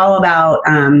anyway, it's all about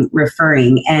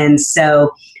referring. And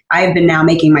so I've been now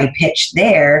making my pitch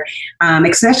there,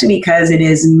 especially because it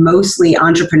is mostly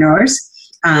entrepreneurs.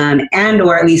 And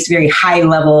or at least very high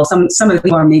level. Some of the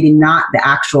people are maybe not the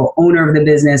actual owner of the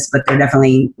business, but they're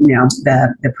definitely,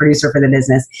 the producer for the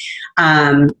business.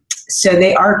 So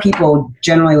they are people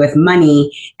generally with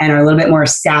money and are a little bit more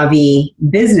savvy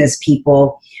business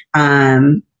people.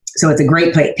 So it's a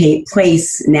great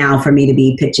place now for me to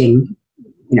be pitching,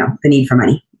 the need for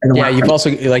money. Yeah, you've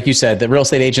also, like you said, the real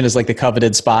estate agent is like the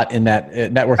coveted spot in that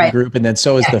networking group, and then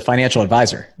so is the financial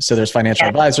advisor. So there's financial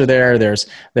advisor there. There's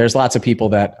lots of people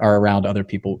that are around other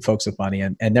people, folks with money,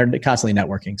 and they're constantly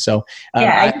networking. So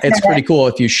it's pretty cool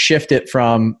if you shift it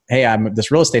from, hey, I'm this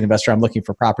real estate investor, I'm looking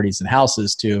for properties and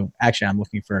houses, to actually I'm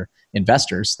looking for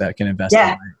investors that can invest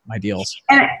in my deals.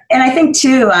 And I think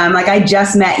too, I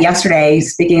just met yesterday,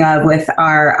 speaking of, with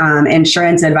our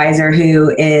insurance advisor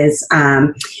who is,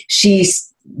 she's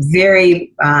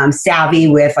very savvy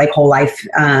with whole life,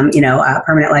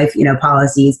 permanent life,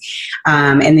 policies,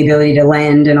 and the ability to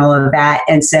lend and all of that.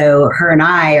 And so her and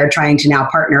I are trying to now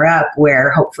partner up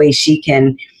where hopefully she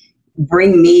can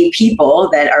bring me people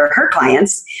that are her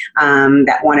clients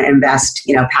that want to invest,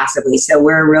 passively. So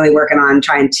we're really working on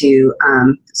trying to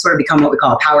sort of become what we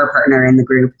call a power partner in the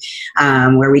group,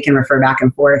 where we can refer back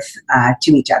and forth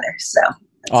to each other. So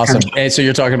Awesome. And so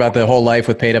you're talking about the whole life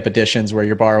with paid up additions where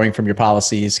you're borrowing from your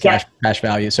policies, cash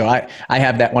value. So I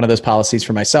have that one of those policies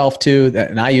for myself too,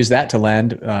 and I use that to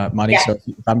lend money. So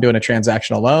if I'm doing a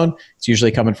transactional loan, it's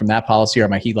usually coming from that policy or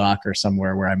my HELOC or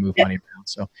somewhere where I move money around.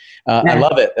 So I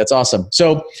love it. That's awesome.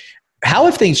 So how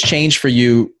have things changed for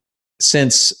you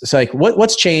since, so like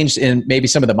what's changed in maybe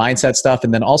some of the mindset stuff,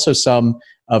 and then also some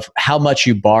of how much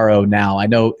you borrow now? I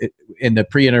know in the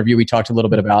pre-interview, we talked a little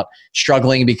bit about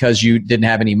struggling because you didn't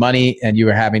have any money and you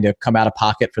were having to come out of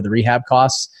pocket for the rehab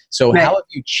costs. So how have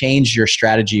you changed your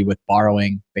strategy with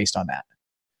borrowing based on that?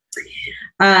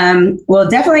 Well,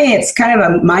 definitely it's kind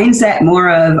of a mindset more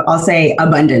of, I'll say,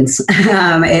 abundance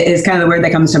is kind of the word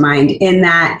that comes to mind, in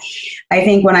that I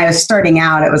think when I was starting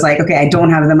out, it was like, okay, I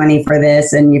don't have the money for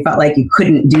this. And you felt like you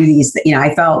couldn't do these,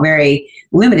 I felt very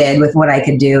limited with what I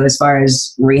could do as far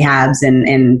as rehabs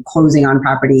and closing on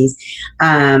properties,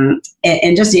 and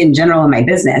just in general in my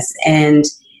business. And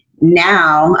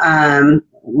now,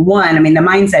 the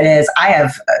mindset is I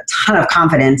have a ton of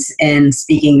confidence in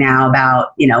speaking now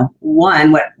about,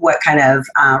 what kind of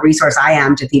resource I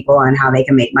am to people and how they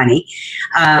can make money,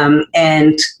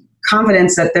 and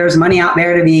confidence that there's money out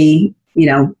there to be,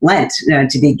 lent,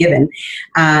 to be given.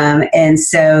 And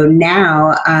so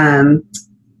now,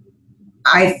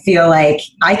 I feel like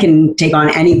I can take on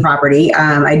any property.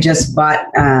 I just bought,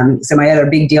 so my other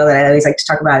big deal that I always like to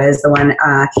talk about is the one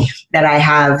that I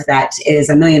have that is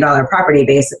 $1 million property,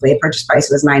 basically. The purchase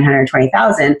price was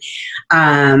 $920,000.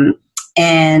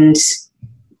 And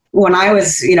when I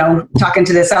was, talking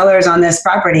to the sellers on this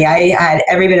property, I had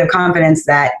every bit of confidence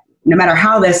that no matter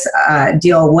how this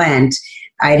deal went,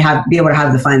 I'd be able to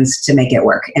have the funds to make it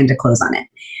work and to close on it.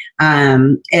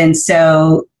 And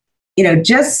so,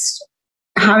 just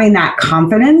having that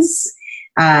confidence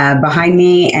behind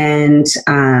me and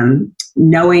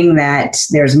knowing that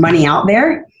there's money out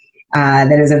there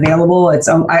that is available.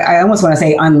 I almost want to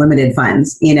say unlimited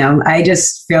funds. I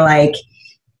just feel like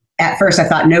at first I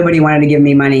thought nobody wanted to give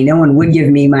me money. No one would give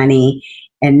me money.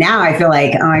 And now I feel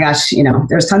like, oh my gosh,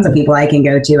 there's tons of people I can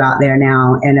go to out there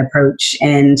now and approach.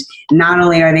 And not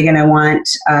only are they going to want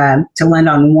to lend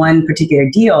on one particular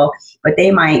deal, but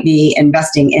they might be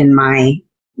investing in my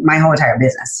whole entire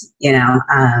business,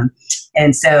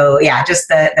 and so, just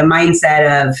the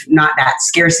mindset of not that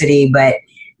scarcity, but,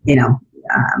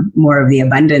 more of the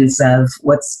abundance of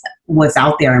what's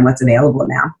out there and what's available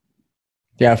now.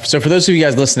 Yeah. So for those of you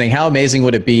guys listening, how amazing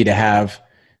would it be to have,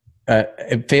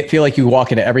 feel like you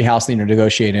walk into every house that you're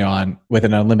negotiating on with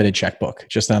an unlimited checkbook,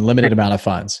 just an unlimited amount of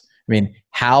funds? I mean,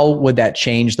 how would that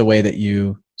change the way that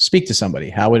you speak to somebody?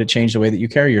 How would it change the way that you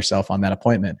carry yourself on that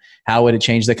appointment? How would it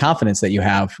change the confidence that you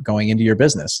have going into your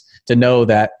business to know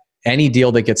that any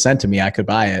deal that gets sent to me, I could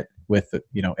buy it with,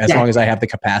 as long as I have the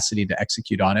capacity to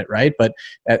execute on it, right? But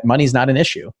money's not an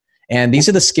issue. And these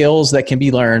are the skills that can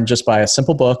be learned just by a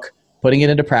simple book, putting it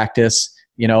into practice,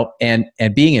 and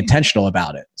being intentional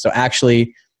about it. So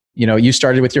actually, you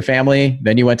started with your family,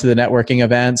 then you went to the networking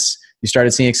events, you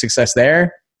started seeing success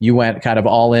there. You went kind of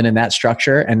all in that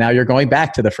structure, and now you're going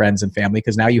back to the friends and family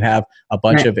because now you have a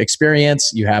bunch of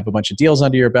experience, you have a bunch of deals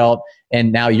under your belt,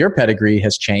 and now your pedigree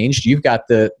has changed. You've got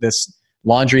this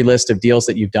laundry list of deals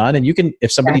that you've done, and you can,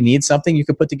 if somebody needs something, you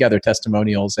can put together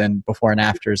testimonials and before and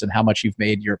afters and how much you've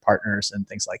made your partners and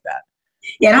things like that.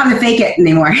 Yeah, I don't have to fake it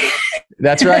anymore.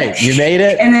 That's right. You made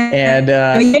it.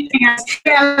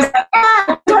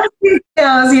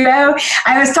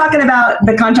 I was talking about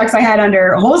the contracts I had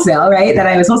under wholesale, right? That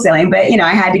I was wholesaling, but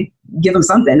I had to give them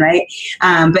something, right?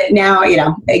 But now,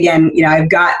 again, I've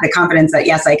got the confidence that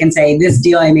yes, I can say this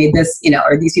deal I made this,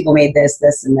 or these people made this,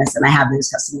 this, and this, and I have those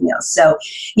testimonials. So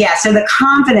so the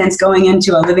confidence going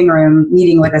into a living room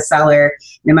meeting with a seller,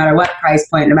 no matter what price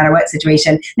point, no matter what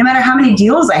situation, no matter how many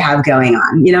deals I have going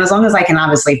on, as long as I can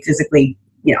obviously physically,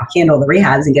 handle the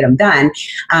rehabs and get them done,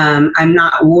 I'm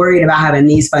not worried about having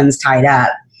these funds tied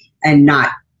up and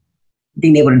not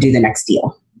being able to do the next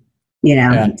deal.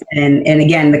 And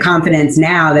again, the confidence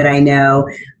now that I know,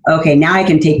 okay, now I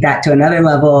can take that to another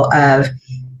level of,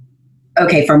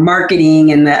 okay, for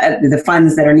marketing and the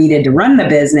funds that are needed to run the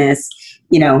business,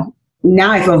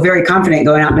 now I feel very confident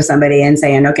going out to somebody and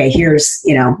saying, okay, here's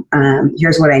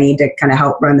what I need to kind of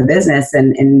help run the business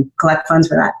and collect funds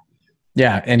for that.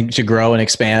 Yeah. And to grow and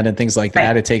expand and things like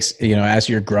that, it takes, as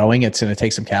you're growing, it's going to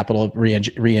take some capital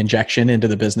re-injection into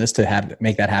the business to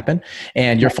make that happen.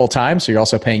 And you're full time. So you're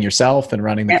also paying yourself and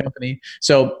running the company.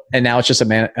 So, and now it's just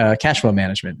a cash flow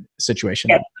management situation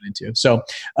that we're into. So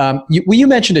you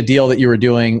mentioned a deal that you were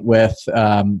doing with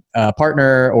a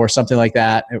partner or something like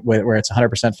that, where it's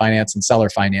 100% finance and seller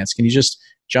finance. Can you just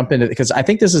jump into, because I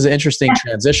think this is an interesting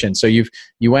transition. So you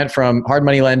went from hard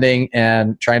money lending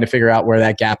and trying to figure out where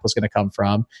that gap was going to come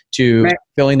from to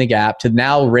filling the gap to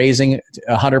now raising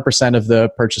 100% of the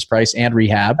purchase price and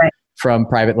rehab from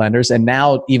private lenders, and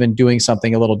now even doing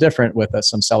something a little different with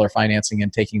some seller financing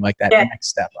and taking like that next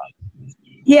step up.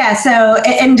 Yeah. So,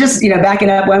 and just,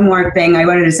 backing up, one more thing I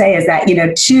wanted to say is that,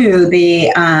 to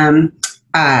the,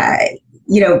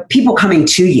 people coming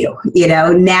to you,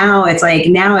 now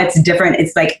it's different.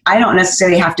 It's like, I don't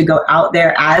necessarily have to go out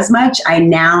there as much. I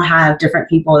now have different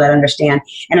people that understand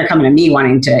and are coming to me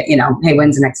wanting to, hey,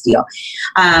 when's the next deal?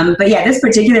 But yeah, this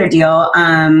particular deal,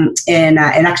 and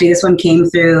actually this one came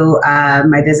through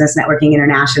my Business Networking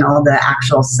International, the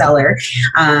actual seller,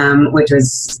 which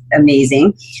was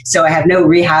amazing. So I have no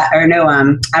rehab or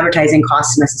no advertising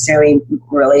costs necessarily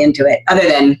really into it other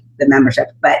than the membership.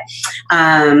 But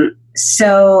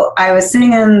so I was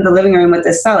sitting in the living room with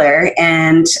the seller,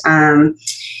 and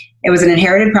it was an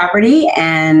inherited property,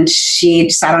 and she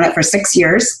sat on it for 6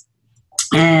 years,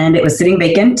 and it was sitting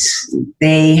vacant.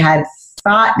 They had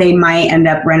thought they might end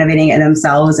up renovating it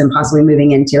themselves and possibly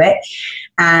moving into it.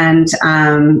 And,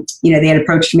 they had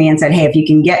approached me and said, hey, if you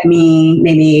can get me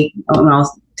maybe,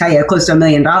 I'll tell you, close to $1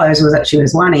 million was what she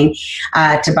was wanting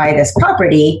to buy this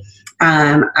property.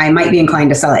 I might be inclined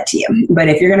to sell it to you. But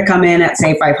if you're going to come in at,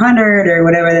 say, 500 or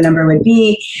whatever the number would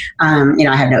be,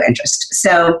 I have no interest.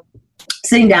 So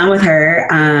sitting down with her,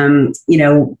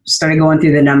 started going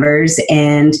through the numbers,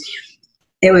 and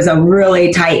it was a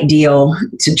really tight deal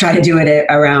to try to do it at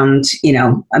around,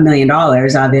 $1 million,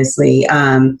 obviously.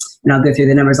 And I'll go through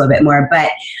the numbers a little bit more. But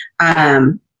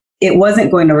it wasn't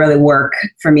going to really work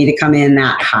for me to come in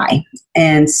that high.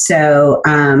 And so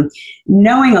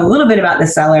knowing a little bit about the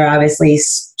seller obviously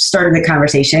started the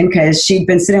conversation, because she'd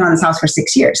been sitting on this house for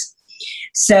 6 years.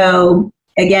 So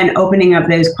again, opening up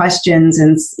those questions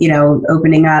and,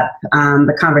 opening up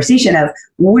the conversation of,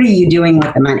 what are you doing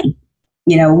with the money?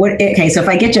 So if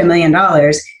I get you $1 million,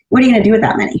 what are you going to do with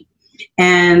that money?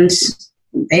 And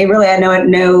they really had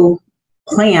no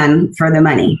plan for the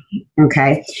money.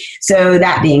 Okay. So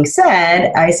that being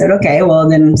said, I said, okay, well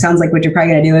then sounds like what you're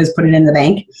probably going to do is put it in the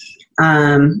bank.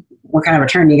 What kind of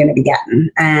return are you going to be getting?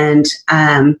 And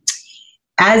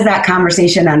as that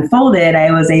conversation unfolded,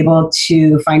 I was able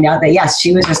to find out that yes,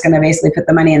 she was just going to basically put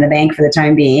the money in the bank for the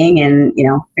time being and,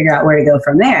 figure out where to go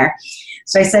from there.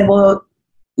 So I said, well,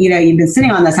 you've been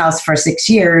sitting on this house for 6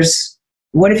 years.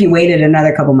 What if you waited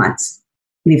another couple months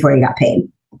before you got paid?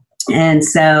 And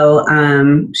so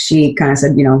she kind of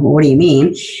said, what do you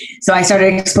mean? So I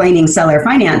started explaining seller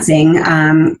financing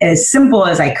as simple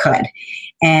as I could.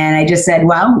 And I just said,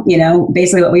 well,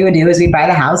 basically what we would do is we'd buy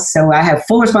the house. So I have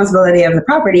full responsibility of the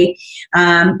property,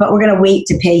 but we're going to wait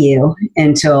to pay you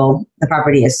until the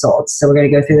property is sold. So we're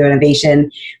going to go through the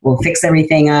renovation. We'll fix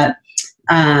everything up.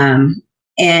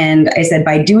 And I said,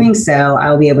 by doing so,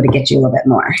 I'll be able to get you a little bit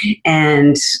more.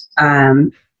 And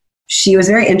she was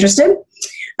very interested.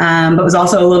 But was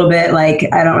also a little bit like,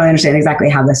 I don't really understand exactly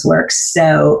how this works.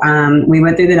 So we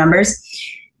went through the numbers.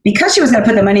 Because she was going to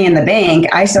put the money in the bank,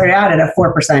 I started out at a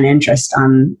 4% interest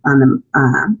on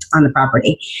the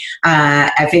property.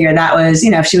 I figured that was,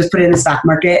 if she was put in the stock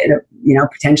market,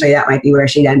 potentially that might be where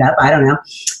she'd end up. I don't know.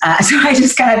 So I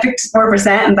just kind of picked 4%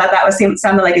 and thought that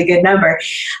sounded like a good number.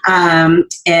 And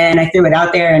I threw it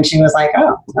out there, and she was like,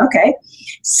 oh, okay.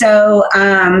 So,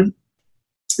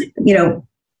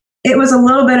 it was a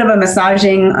little bit of a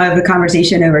massaging of the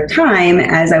conversation over time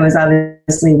as I was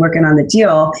obviously working on the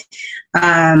deal.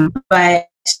 But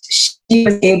she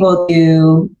was able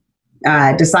to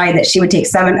decide that she would take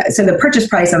so the purchase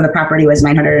price of the property was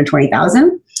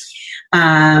 $920,000.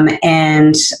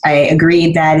 And I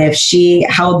agreed that if she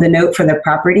held the note for the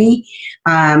property,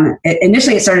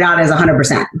 initially it started out as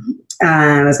 100%.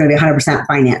 It was going to be 100%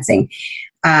 financing,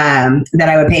 that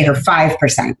I would pay her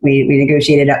 5%. We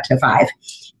negotiated up to 5%.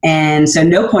 And so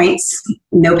no points,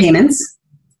 no payments,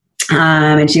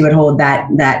 and she would hold that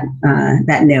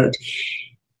note.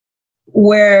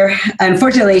 Where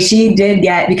unfortunately she did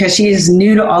get, because she's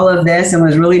new to all of this and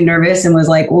was really nervous and was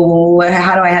like, well,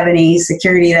 how do I have any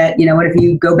security that, what if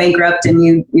you go bankrupt and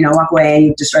you walk away and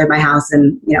you've destroyed my house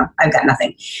and, I've got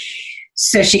nothing.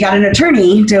 So she got an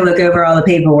attorney to look over all the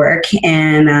paperwork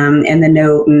and the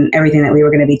note and everything that we were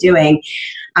going to be doing.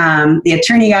 The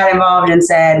attorney got involved and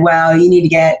said, well, you need to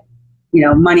get,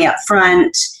 money up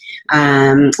front.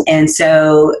 And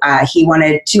so he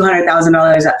wanted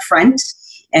 $200,000 up front,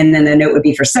 and then the note would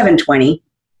be for $720,000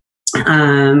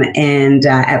 and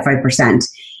at 5%.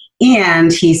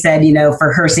 And he said,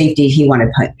 for her safety, he wanted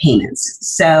payments.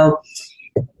 So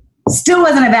Still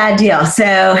wasn't a bad deal.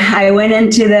 So I went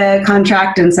into the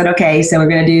contract and said, okay, so we're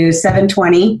going to do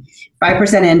 720,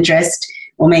 5% interest.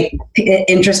 We'll make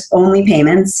interest only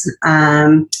payments.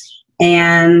 And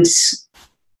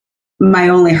my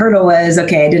only hurdle was,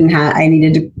 okay, I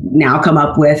needed to now come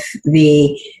up with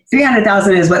the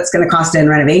 300,000 is what's going to cost in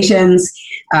renovations,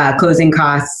 closing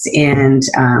costs, and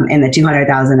the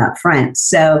 200,000 up front.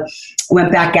 So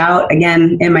went back out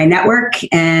again in my network,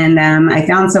 and I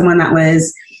found someone that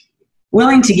was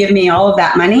willing to give me all of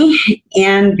that money.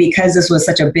 And because this was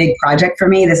such a big project for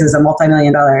me, this is a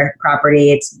multi-million-dollar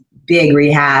property. It's big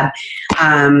rehab.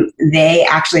 They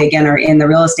actually, again, are in the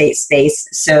real estate space.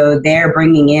 So they're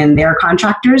bringing in their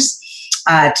contractors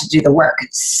to do the work.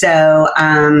 So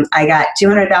I got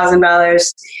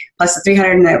 $200,000 plus the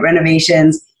 $300,000 in the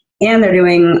renovations, and they're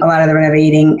doing a lot of the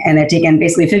renovating, and they're taking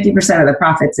basically 50% of the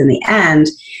profits in the end.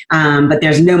 But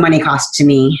there's no money cost to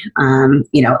me,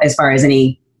 as far as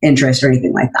any interest or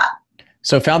anything like that.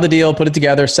 So found the deal, put it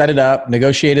together, set it up,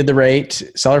 negotiated the rate,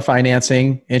 seller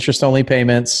financing, interest only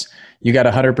payments. You got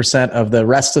 100% of the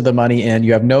rest of the money in.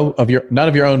 You have none of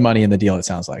your own money in the deal, it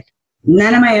sounds like.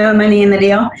 None of my own money in the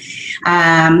deal.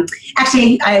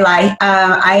 Actually, I lie.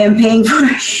 I am paying for.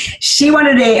 She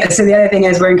wanted so the other thing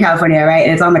is we're in California, right?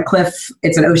 And it's on the cliff.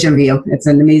 It's an ocean view. It's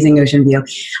an amazing ocean view.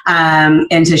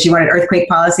 And so she wanted earthquake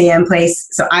policy in place.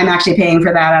 So I'm actually paying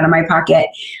for that out of my pocket.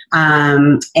 So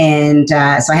I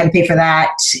had to pay for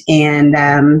that. And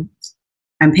I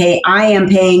am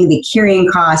paying the carrying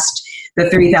cost, the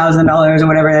 $3,000 or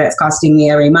whatever that's costing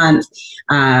me every month.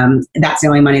 That's the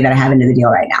only money that I have into the deal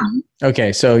right now.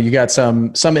 Okay, so you got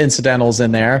some incidentals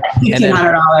in there.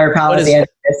 $1,500 policy.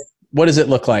 What does it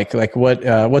look like? Like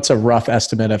what's a rough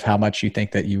estimate of how much you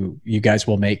think that you guys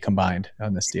will make combined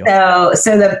on this deal?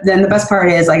 So the best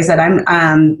part is, like I said,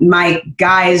 I'm my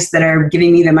guys that are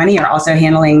giving me the money are also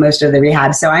handling most of the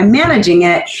rehab. So I'm managing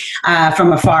it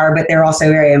from afar, but they're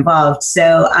also very involved.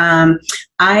 So I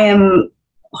am.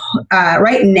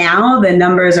 Right now, the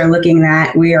numbers are looking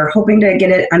that we are hoping to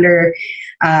get it under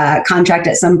contract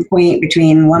at some point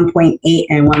between 1.8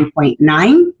 and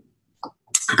 1.9.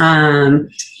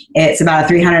 It's about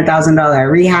a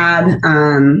 $300,000 rehab.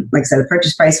 Like I said, the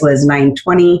purchase price was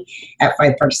 $920 at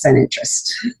 5%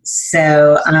 interest.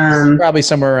 So probably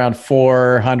somewhere around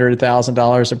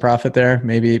 $400,000 of profit there,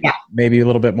 maybe a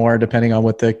little bit more depending on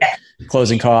what the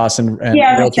closing costs and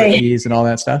realtor fees and all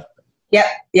that stuff.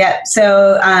 Yep.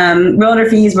 So realtor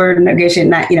fees were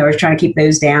negotiating that, we're trying to keep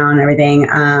those down and everything.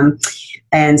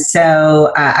 And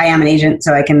so I am an agent,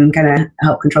 so I can kind of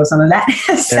help control some of that.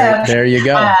 So there you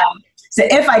go. So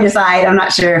if I decide, I'm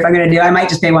not sure if I'm going to do, I might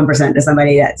just pay 1% to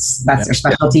somebody that's their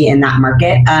specialty in that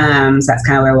market. So that's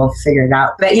kind of where we'll figure it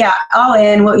out. But yeah, all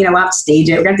in, we'll have to stage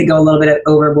it. We're going to have to go a little bit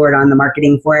overboard on the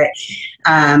marketing for it.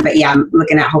 But yeah, I'm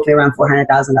looking at hopefully around $400,000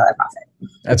 profit.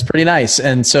 That's pretty nice.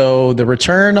 And so the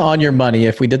return on your money,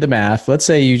 if we did the math, let's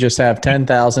say you just have $10,000,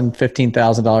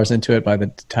 $15,000 into it by the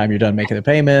time you're done making the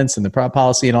payments and the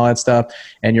policy and all that stuff,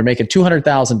 and you're making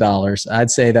 $200,000, I'd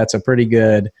say that's a pretty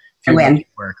good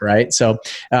work, right? So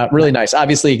really nice.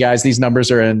 Obviously, guys, these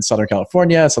numbers are in Southern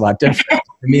California. It's a lot different.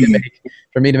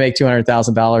 For me to make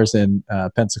 $200,000 in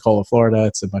Pensacola, Florida,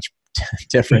 it's a much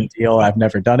different deal. I've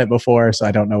never done it before, so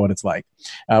I don't know what it's like.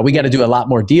 We got to do a lot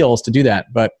more deals to do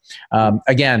that. But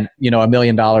again, $1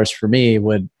 million for me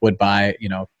would buy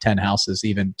 10 houses,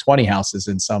 even 20 houses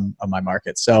in some of my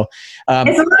markets. So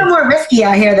it's a little more risky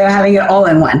out here, though, having it all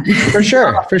in one. For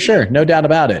sure, no doubt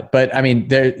about it. But I mean,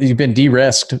 you've been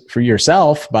de-risked for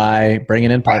yourself by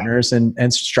bringing in partners and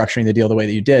structuring the deal the way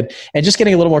that you did, and just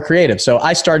getting a little more creative. So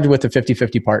I started with a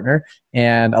 50-50 partner,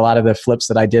 and a lot of the flips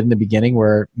that I did in the beginning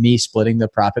were me splitting the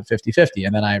profit 50-50.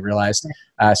 And then I realized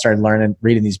I started learning,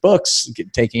 reading these books,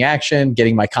 taking action,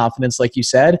 getting my confidence, like you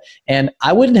said. And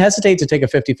I wouldn't hesitate to take a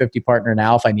 50-50 partner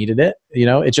now if I needed it.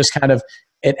 It just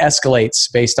it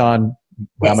escalates based on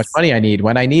how much money I need,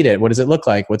 when I need it, what does it look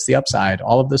like, what's the upside,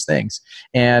 all of those things.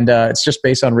 And it's just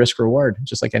based on risk reward,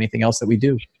 just like anything else that we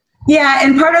do. Yeah.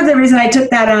 And part of the reason I took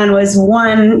that on was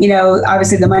one,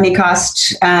 obviously the money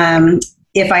cost,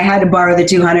 if I had to borrow the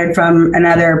 200 from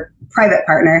another private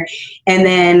partner and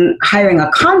then hiring a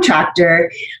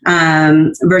contractor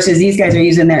versus these guys are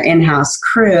using their in-house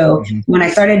crew. Mm-hmm. When I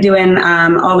started doing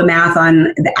all the math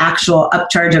on the actual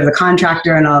upcharge of the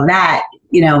contractor and all of that,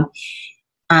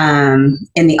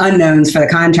 and the unknowns for the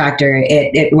contractor,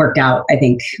 it worked out. I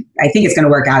think it's going to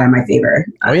work out in my favor.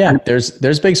 Oh yeah,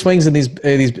 there's big swings in these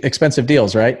expensive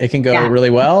deals, right? It can go really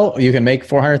well. You can make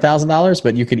 $400,000,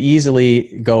 but you could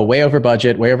easily go way over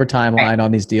budget, way over timeline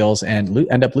on these deals, and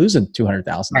end up losing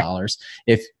 $200,000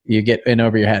 if you get in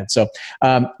over your head. So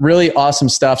really awesome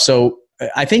stuff. So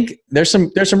I think there's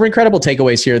some incredible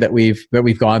takeaways here that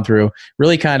we've gone through.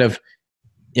 Really kind of,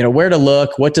 where to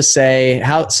look, what to say,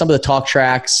 how some of the talk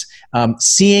tracks,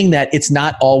 seeing that it's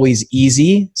not always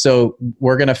easy. So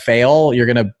we're going to fail. You're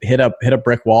going to hit a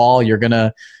brick wall. You're going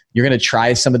to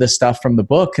try some of this stuff from the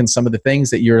book and some of the things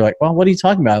that you're like, well, what are you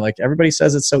talking about? Like, everybody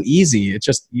says it's so easy. It's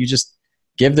just, you just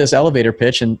give this elevator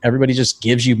pitch and everybody just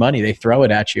gives you money. They throw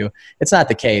it at you. It's not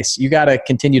the case. You got to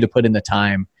continue to put in the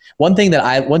time. One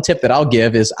tip that I'll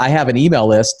give is I have an email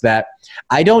list that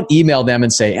I don't email them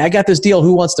and say, I got this deal.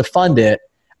 Who wants to fund it?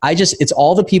 It's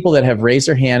all the people that have raised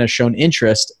their hand and shown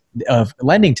interest of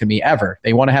lending to me ever.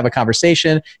 They want to have a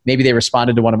conversation. Maybe they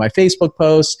responded to one of my Facebook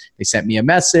posts. They sent me a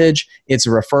message. It's a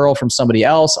referral from somebody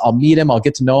else. I'll meet them. I'll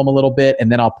get to know them a little bit,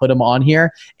 and then I'll put them on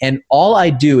here. And all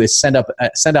I do is send out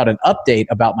an update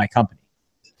about my company.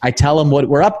 I tell them what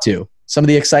we're up to, some of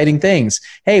the exciting things.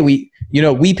 Hey, we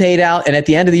paid out, and at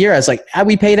the end of the year, I was like,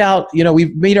 we paid out,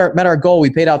 we met our goal. We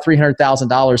paid out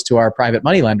 $300,000 to our private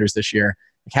money lenders this year.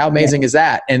 Like, how amazing is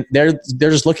that? And they're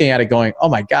just looking at it going, oh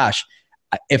my gosh,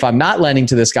 if I'm not lending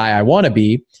to this guy, I want to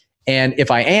be. And if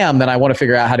I am, then I want to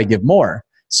figure out how to give more.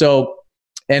 So,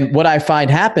 and what I find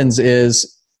happens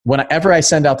is whenever I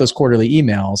send out those quarterly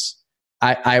emails,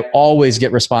 I always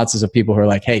get responses of people who are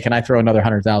like, hey, can I throw another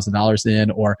 $100,000 in?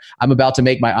 Or I'm about to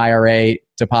make my IRA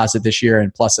deposit this year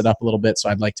and plus it up a little bit. So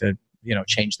I'd like to,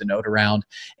 change the note around.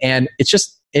 And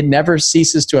it never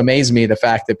ceases to amaze me, the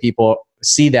fact that people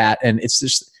see that, and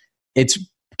it's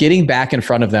getting back in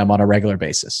front of them on a regular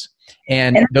basis.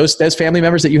 And those family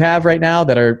members that you have right now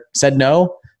that are said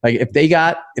no, like if they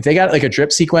got like a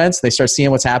drip sequence, they start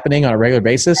seeing what's happening on a regular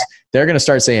basis, they're going to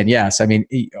start saying yes. I mean,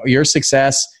 your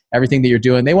success, everything that you're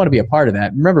doing, they want to be a part of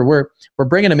that. Remember, we're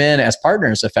bringing them in as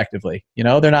partners effectively.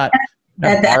 They're not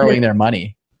borrowing their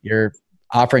money. You're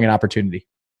offering an opportunity.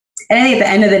 And I think at the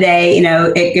end of the day,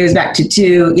 it goes back to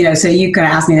two, so you kind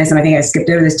of asked me this, and I think I skipped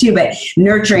over this too, but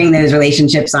nurturing those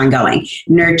relationships ongoing,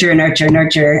 nurture.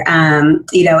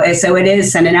 So it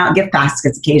is sending out gift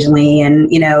baskets occasionally and,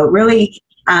 really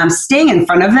staying in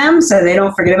front of them so they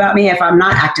don't forget about me if I'm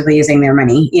not actively using their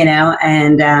money,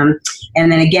 and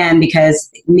then again,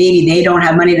 because maybe they don't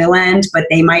have money to lend, but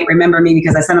they might remember me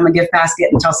because I sent them a gift basket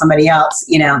and tell somebody else,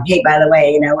 hey, by the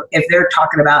way, if they're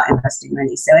talking about investing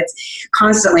money. So it's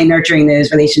constantly nurturing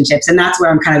those relationships. And that's where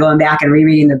I'm kind of going back and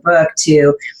rereading the book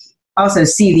to also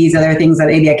see these other things that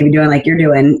maybe I could be doing like you're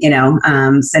doing,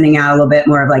 sending out a little bit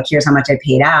more of like, here's how much I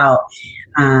paid out,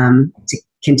 to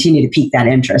continue to pique that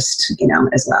interest,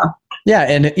 as well. Yeah.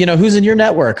 And, who's in your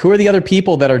network? Who are the other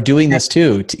people that are doing this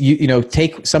too?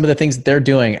 Take some of the things that they're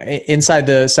doing inside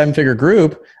the 7-figure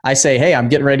group. I say, hey, I'm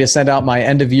getting ready to send out my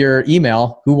end of year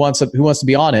email. Who wants to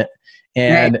be on it?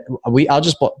 And I'll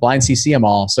just blind CC them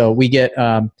all. So we get,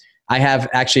 I have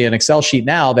actually an Excel sheet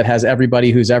now that has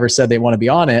everybody who's ever said they want to be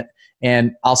on it.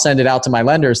 And I'll send it out to my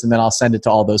lenders, and then I'll send it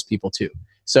to all those people too.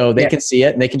 So they can see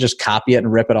it and they can just copy it and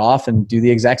rip it off and do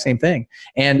the exact same thing.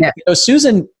 And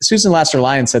Susan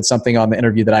Laster-Lyon said something on the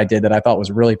interview that I did that I thought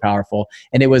was really powerful.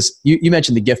 And it was, you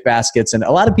mentioned the gift baskets, and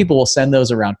a lot of people will send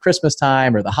those around Christmas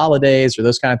time or the holidays or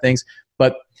those kind of things.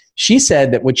 But she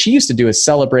said that what she used to do is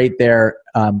celebrate their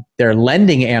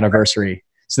lending anniversary.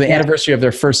 So the anniversary of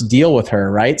their first deal with her,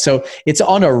 right? So it's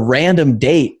on a random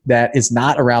date that is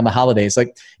not around the holidays.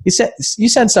 Like you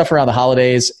send stuff around the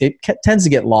holidays, it tends to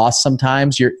get lost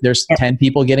sometimes. There's 10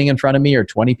 people getting in front of me or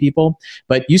 20 people,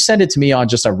 but you send it to me on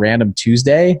just a random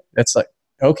Tuesday. That's like,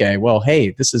 okay, well, hey,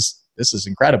 this is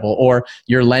incredible. Or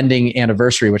your lending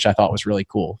anniversary, which I thought was really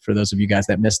cool for those of you guys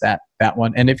that missed that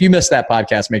one. And if you missed that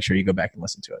podcast, make sure you go back and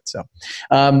listen to it. So,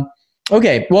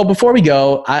 okay. Well, before we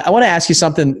go, I want to ask you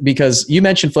something, because you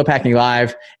mentioned Flip Hacking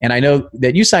Live, and I know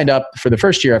that you signed up for the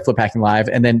first year at Flip Hacking Live,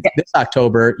 and then this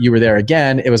October you were there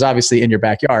again. It was obviously in your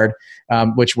backyard,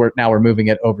 which we're moving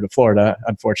it over to Florida,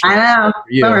 unfortunately. I know. For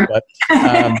you,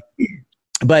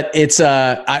 but it's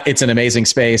an amazing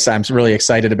space. I'm really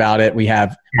excited about it. We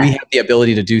have the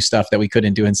ability to do stuff that we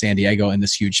couldn't do in San Diego in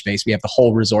this huge space. We have the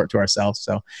whole resort to ourselves.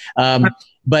 So,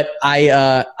 but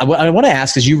I want to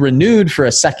ask, is you renewed for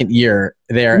a second year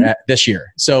there this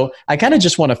year. So I kind of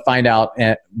just want to find out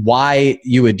why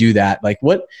you would do that. Like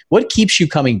what keeps you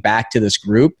coming back to this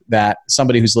group, that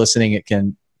somebody who's listening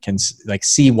can like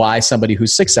see why somebody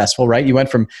who's successful, right? You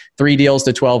went from 3 deals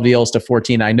to 12 deals to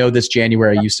 14. I know this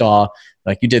January you saw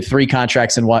like you did 3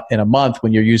 contracts in a month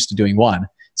when you're used to doing 1.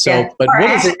 So, but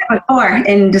what is it? 4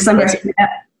 in December.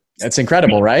 That's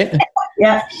incredible, right?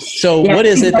 Yeah. So what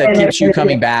is it that keeps you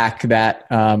coming back that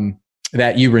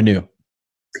you renew?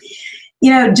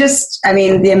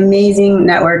 The amazing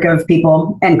network of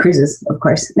people and cruises, of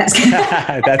course. That's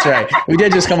right. We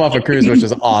did just come off a cruise, which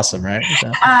was awesome, right?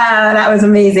 That was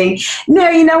amazing. No,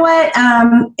 you know what?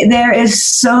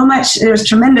 There's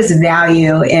tremendous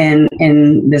value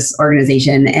in this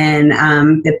organization, and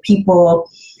the people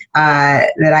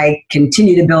that I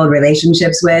continue to build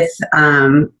relationships with,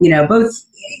 both,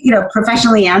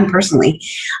 professionally and personally.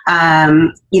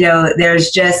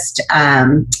 There's just,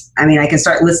 I can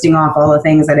start listing off all the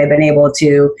things that I've been able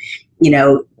to,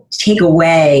 take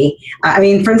away.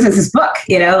 For instance, this book,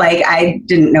 I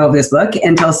didn't know of this book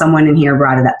until someone in here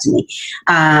brought it up to me.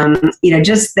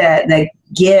 Just the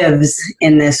gives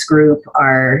in this group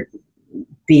are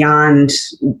beyond,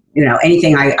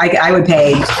 anything I would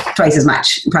pay twice as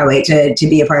much probably to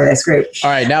be a part of this group. All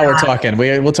right. Now we're talking.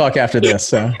 We'll talk after this.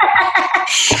 So.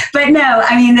 But no,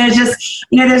 there's just,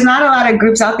 there's not a lot of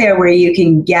groups out there where you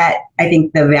can get, I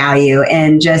think, the value,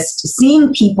 and just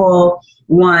seeing people,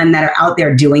 one, that are out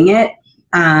there doing it,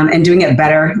 and doing it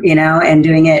better, and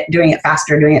doing it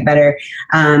faster, doing it better,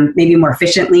 maybe more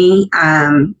efficiently,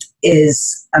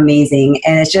 is amazing.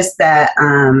 And it's just that,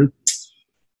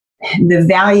 the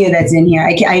value that's in here,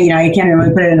 I can't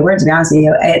really put it into words, to be honest with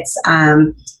you. It's,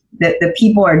 the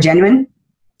people are genuine.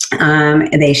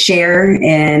 They share,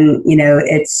 and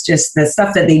it's just the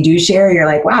stuff that they do share. You're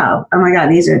like, wow, oh my God,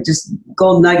 these are just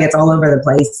gold nuggets all over the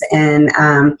place, and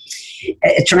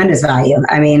a tremendous value.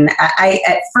 I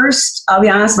at first, I'll be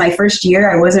honest, my first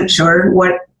year, I wasn't sure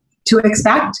what to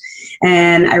expect,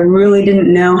 and I really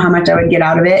didn't know how much I would get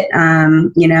out of it.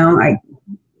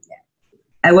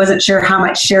 I wasn't sure how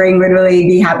much sharing would really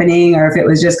be happening, or if it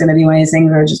was just going to be one of these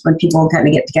things where just when people kind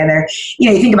of get together,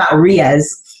 you think about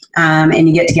RIAs. And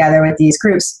you get together with these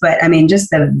groups, but just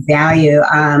the value,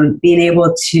 being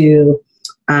able to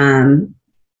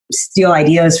steal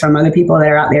ideas from other people that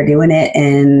are out there doing it,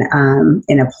 and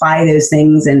apply those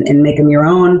things and make them your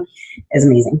own, is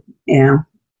amazing.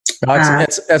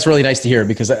 That's really nice to hear,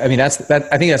 because I think that's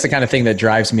the kind of thing that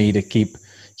drives me to keep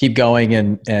going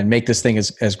and make this thing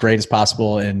as great as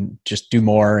possible, and just do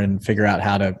more and figure out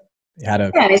how to. Yeah,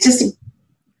 it's just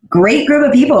great group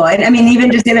of people. And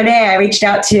even just the other day, I reached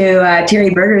out to Terry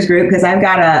Berger's group, because I've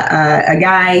got a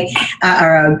guy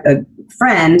or a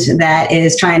friend that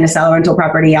is trying to sell a rental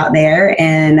property out there,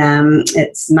 and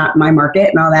it's not my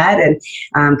market and all that,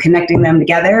 and connecting them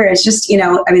together. It's just,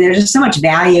 there's just so much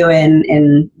value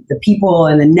in the people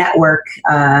and the network,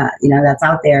 that's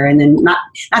out there. And then not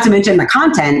to mention the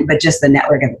content, but just the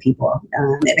network of the people.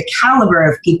 The caliber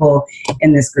of people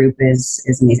in this group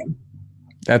is amazing.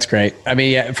 That's great.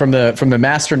 From the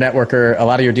master networker, a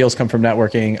lot of your deals come from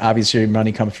networking. Obviously, your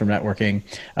money comes from networking.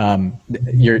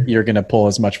 You're going to pull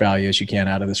as much value as you can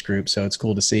out of this group. So it's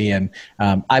cool to see. And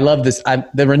I love this.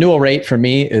 The renewal rate for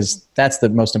me that's the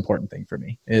most important thing for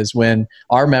me, is when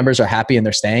our members are happy and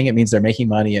they're staying. It means they're making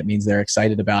money. It means they're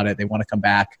excited about it. They want to come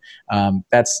back.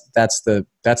 That's the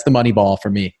money ball for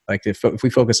me. Like if we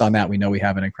focus on that, we know we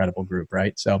have an incredible group,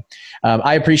 right? So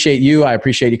I appreciate you. I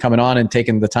appreciate you coming on and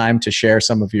taking the time to share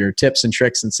some of your tips and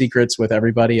tricks and secrets with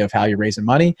everybody of how you're raising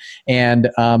money.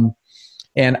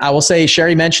 And I will say,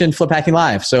 Sherry mentioned Flip Hacking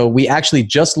Live. So we actually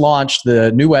just launched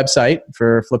the new website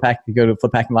for Flip Hacking. You go to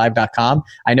fliphackinglive.com.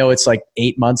 I know it's like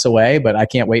 8 months away, but I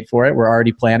can't wait for it. We're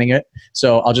already planning it.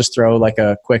 So I'll just throw like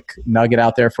a quick nugget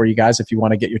out there for you guys. If you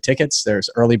want to get your tickets, there's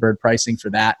early bird pricing for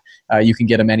that. You can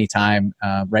get them anytime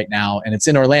right now. And it's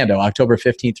in Orlando, October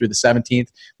 15th through the 17th.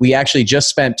 We actually just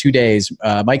spent 2 days,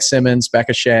 Mike Simmons,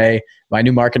 Becca Shea, my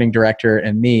new marketing director,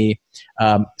 and me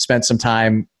spent some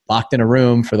time locked in a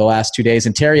room for the last 2 days.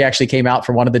 And Terry actually came out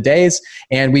for one of the days,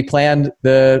 and we planned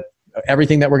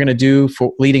everything that we're going to do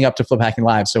for leading up to Flip Hacking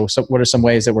Live. So what are some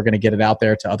ways that we're going to get it out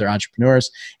there to other entrepreneurs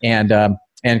and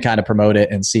kind of promote it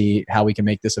and see how we can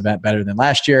make this event better than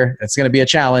last year. It's going to be a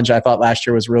challenge. I thought last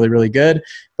year was really, really good,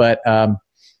 but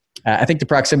I think the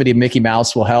proximity of Mickey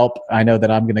Mouse will help. I know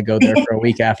that I'm going to go there for a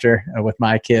week after with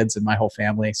my kids and my whole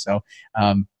family. So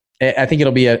I think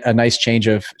it'll be a nice change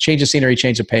of scenery,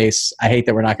 change of pace. I hate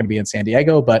that we're not going to be in San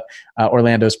Diego, but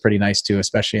Orlando's pretty nice too,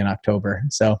 especially in October.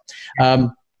 So,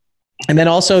 and then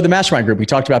also the mastermind group. We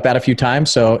talked about that a few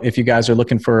times. So if you guys are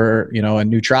looking for, a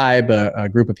new tribe, a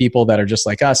group of people that are just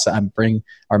like us, bring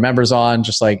our members on,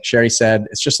 just like Sherry said.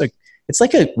 It's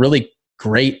like a really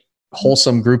great,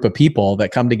 wholesome group of people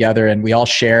that come together, and we all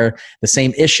share the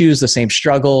same issues, the same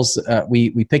struggles.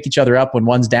 We pick each other up when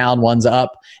one's down, one's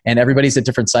up, and everybody's at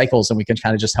different cycles, and we can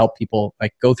kind of just help people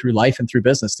like go through life and through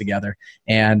business together.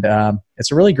 And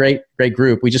it's a really great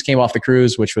group. We just came off the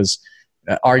cruise, which was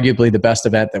arguably the best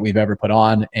event that we've ever put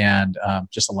on, and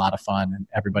just a lot of fun. And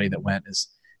everybody that went is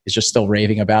is just still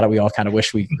raving about it. We all kind of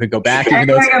wish we could go back. Even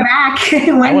though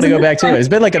I want to go back too. It's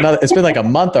been like a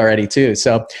month already too.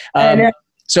 So,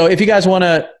 so if you guys want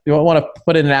to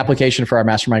put in an application for our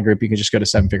mastermind group, you can just go to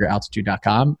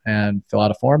 7figurealtitude.com and fill out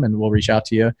a form, and we'll reach out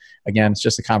to you. Again, it's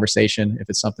just a conversation if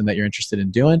it's something that you're interested in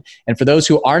doing. And for those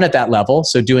who aren't at that level,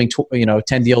 so doing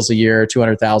 10 deals a year,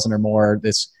 200,000 or more,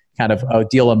 this kind of a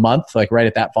deal a month, like right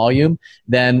at that volume,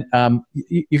 then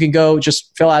you can go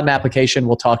just fill out an application.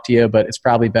 We'll talk to you, but it's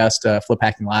probably best Flip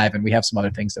Hacking Live, and we have some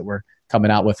other things that we're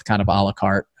coming out with kind of a la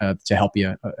carte to help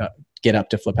you get up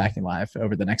to Flip Hacking Live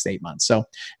over the next 8 months. So,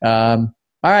 all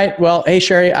right. Well, hey,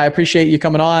 Sherry, I appreciate you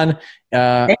coming on.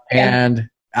 And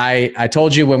I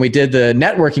told you when we did the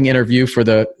networking interview for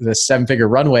the 7-Figure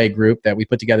Runway group that we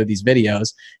put together these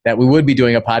videos that we would be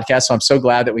doing a podcast. So I'm so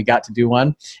glad that we got to do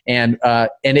one. And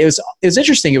it was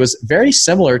interesting. It was very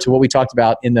similar to what we talked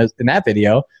about in that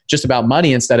video, just about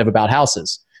money instead of about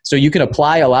houses. So you can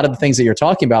apply a lot of the things that you're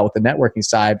talking about with the networking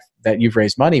side that you've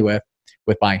raised money with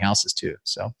buying houses too.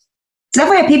 So it's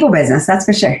definitely a people business, that's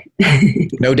for sure.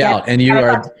 No doubt. And you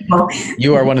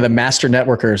are one of the master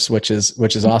networkers, which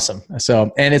is awesome.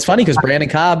 So, and it's funny because Brandon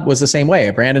Cobb was the same way.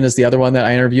 Brandon is the other one that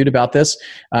I interviewed about this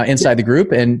inside the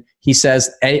group. And he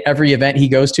says every event he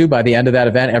goes to, by the end of that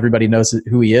event, everybody knows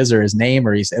who he is or his name,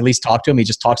 or he's at least talked to him. He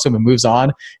just talks to him and moves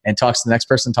on and talks to the next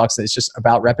person, it's just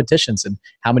about repetitions and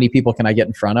how many people can I get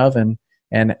in front of and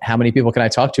how many people can I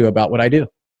talk to about what I do.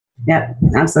 Yeah,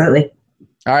 absolutely.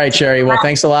 All right, Sherry. Well,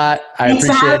 thanks a lot. I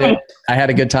appreciate it. I had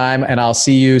a good time, and I'll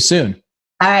see you soon.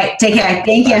 All right. Take care.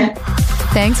 Thank you.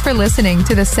 Thanks for listening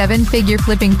to the 7-Figure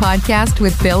Flipping Podcast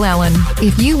with Bill Allen.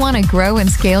 If you want to grow and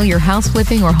scale your house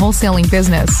flipping or wholesaling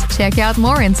business, check out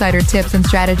more insider tips and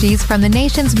strategies from the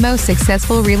nation's most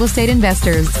successful real estate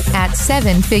investors at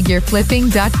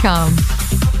 7figureflipping.com.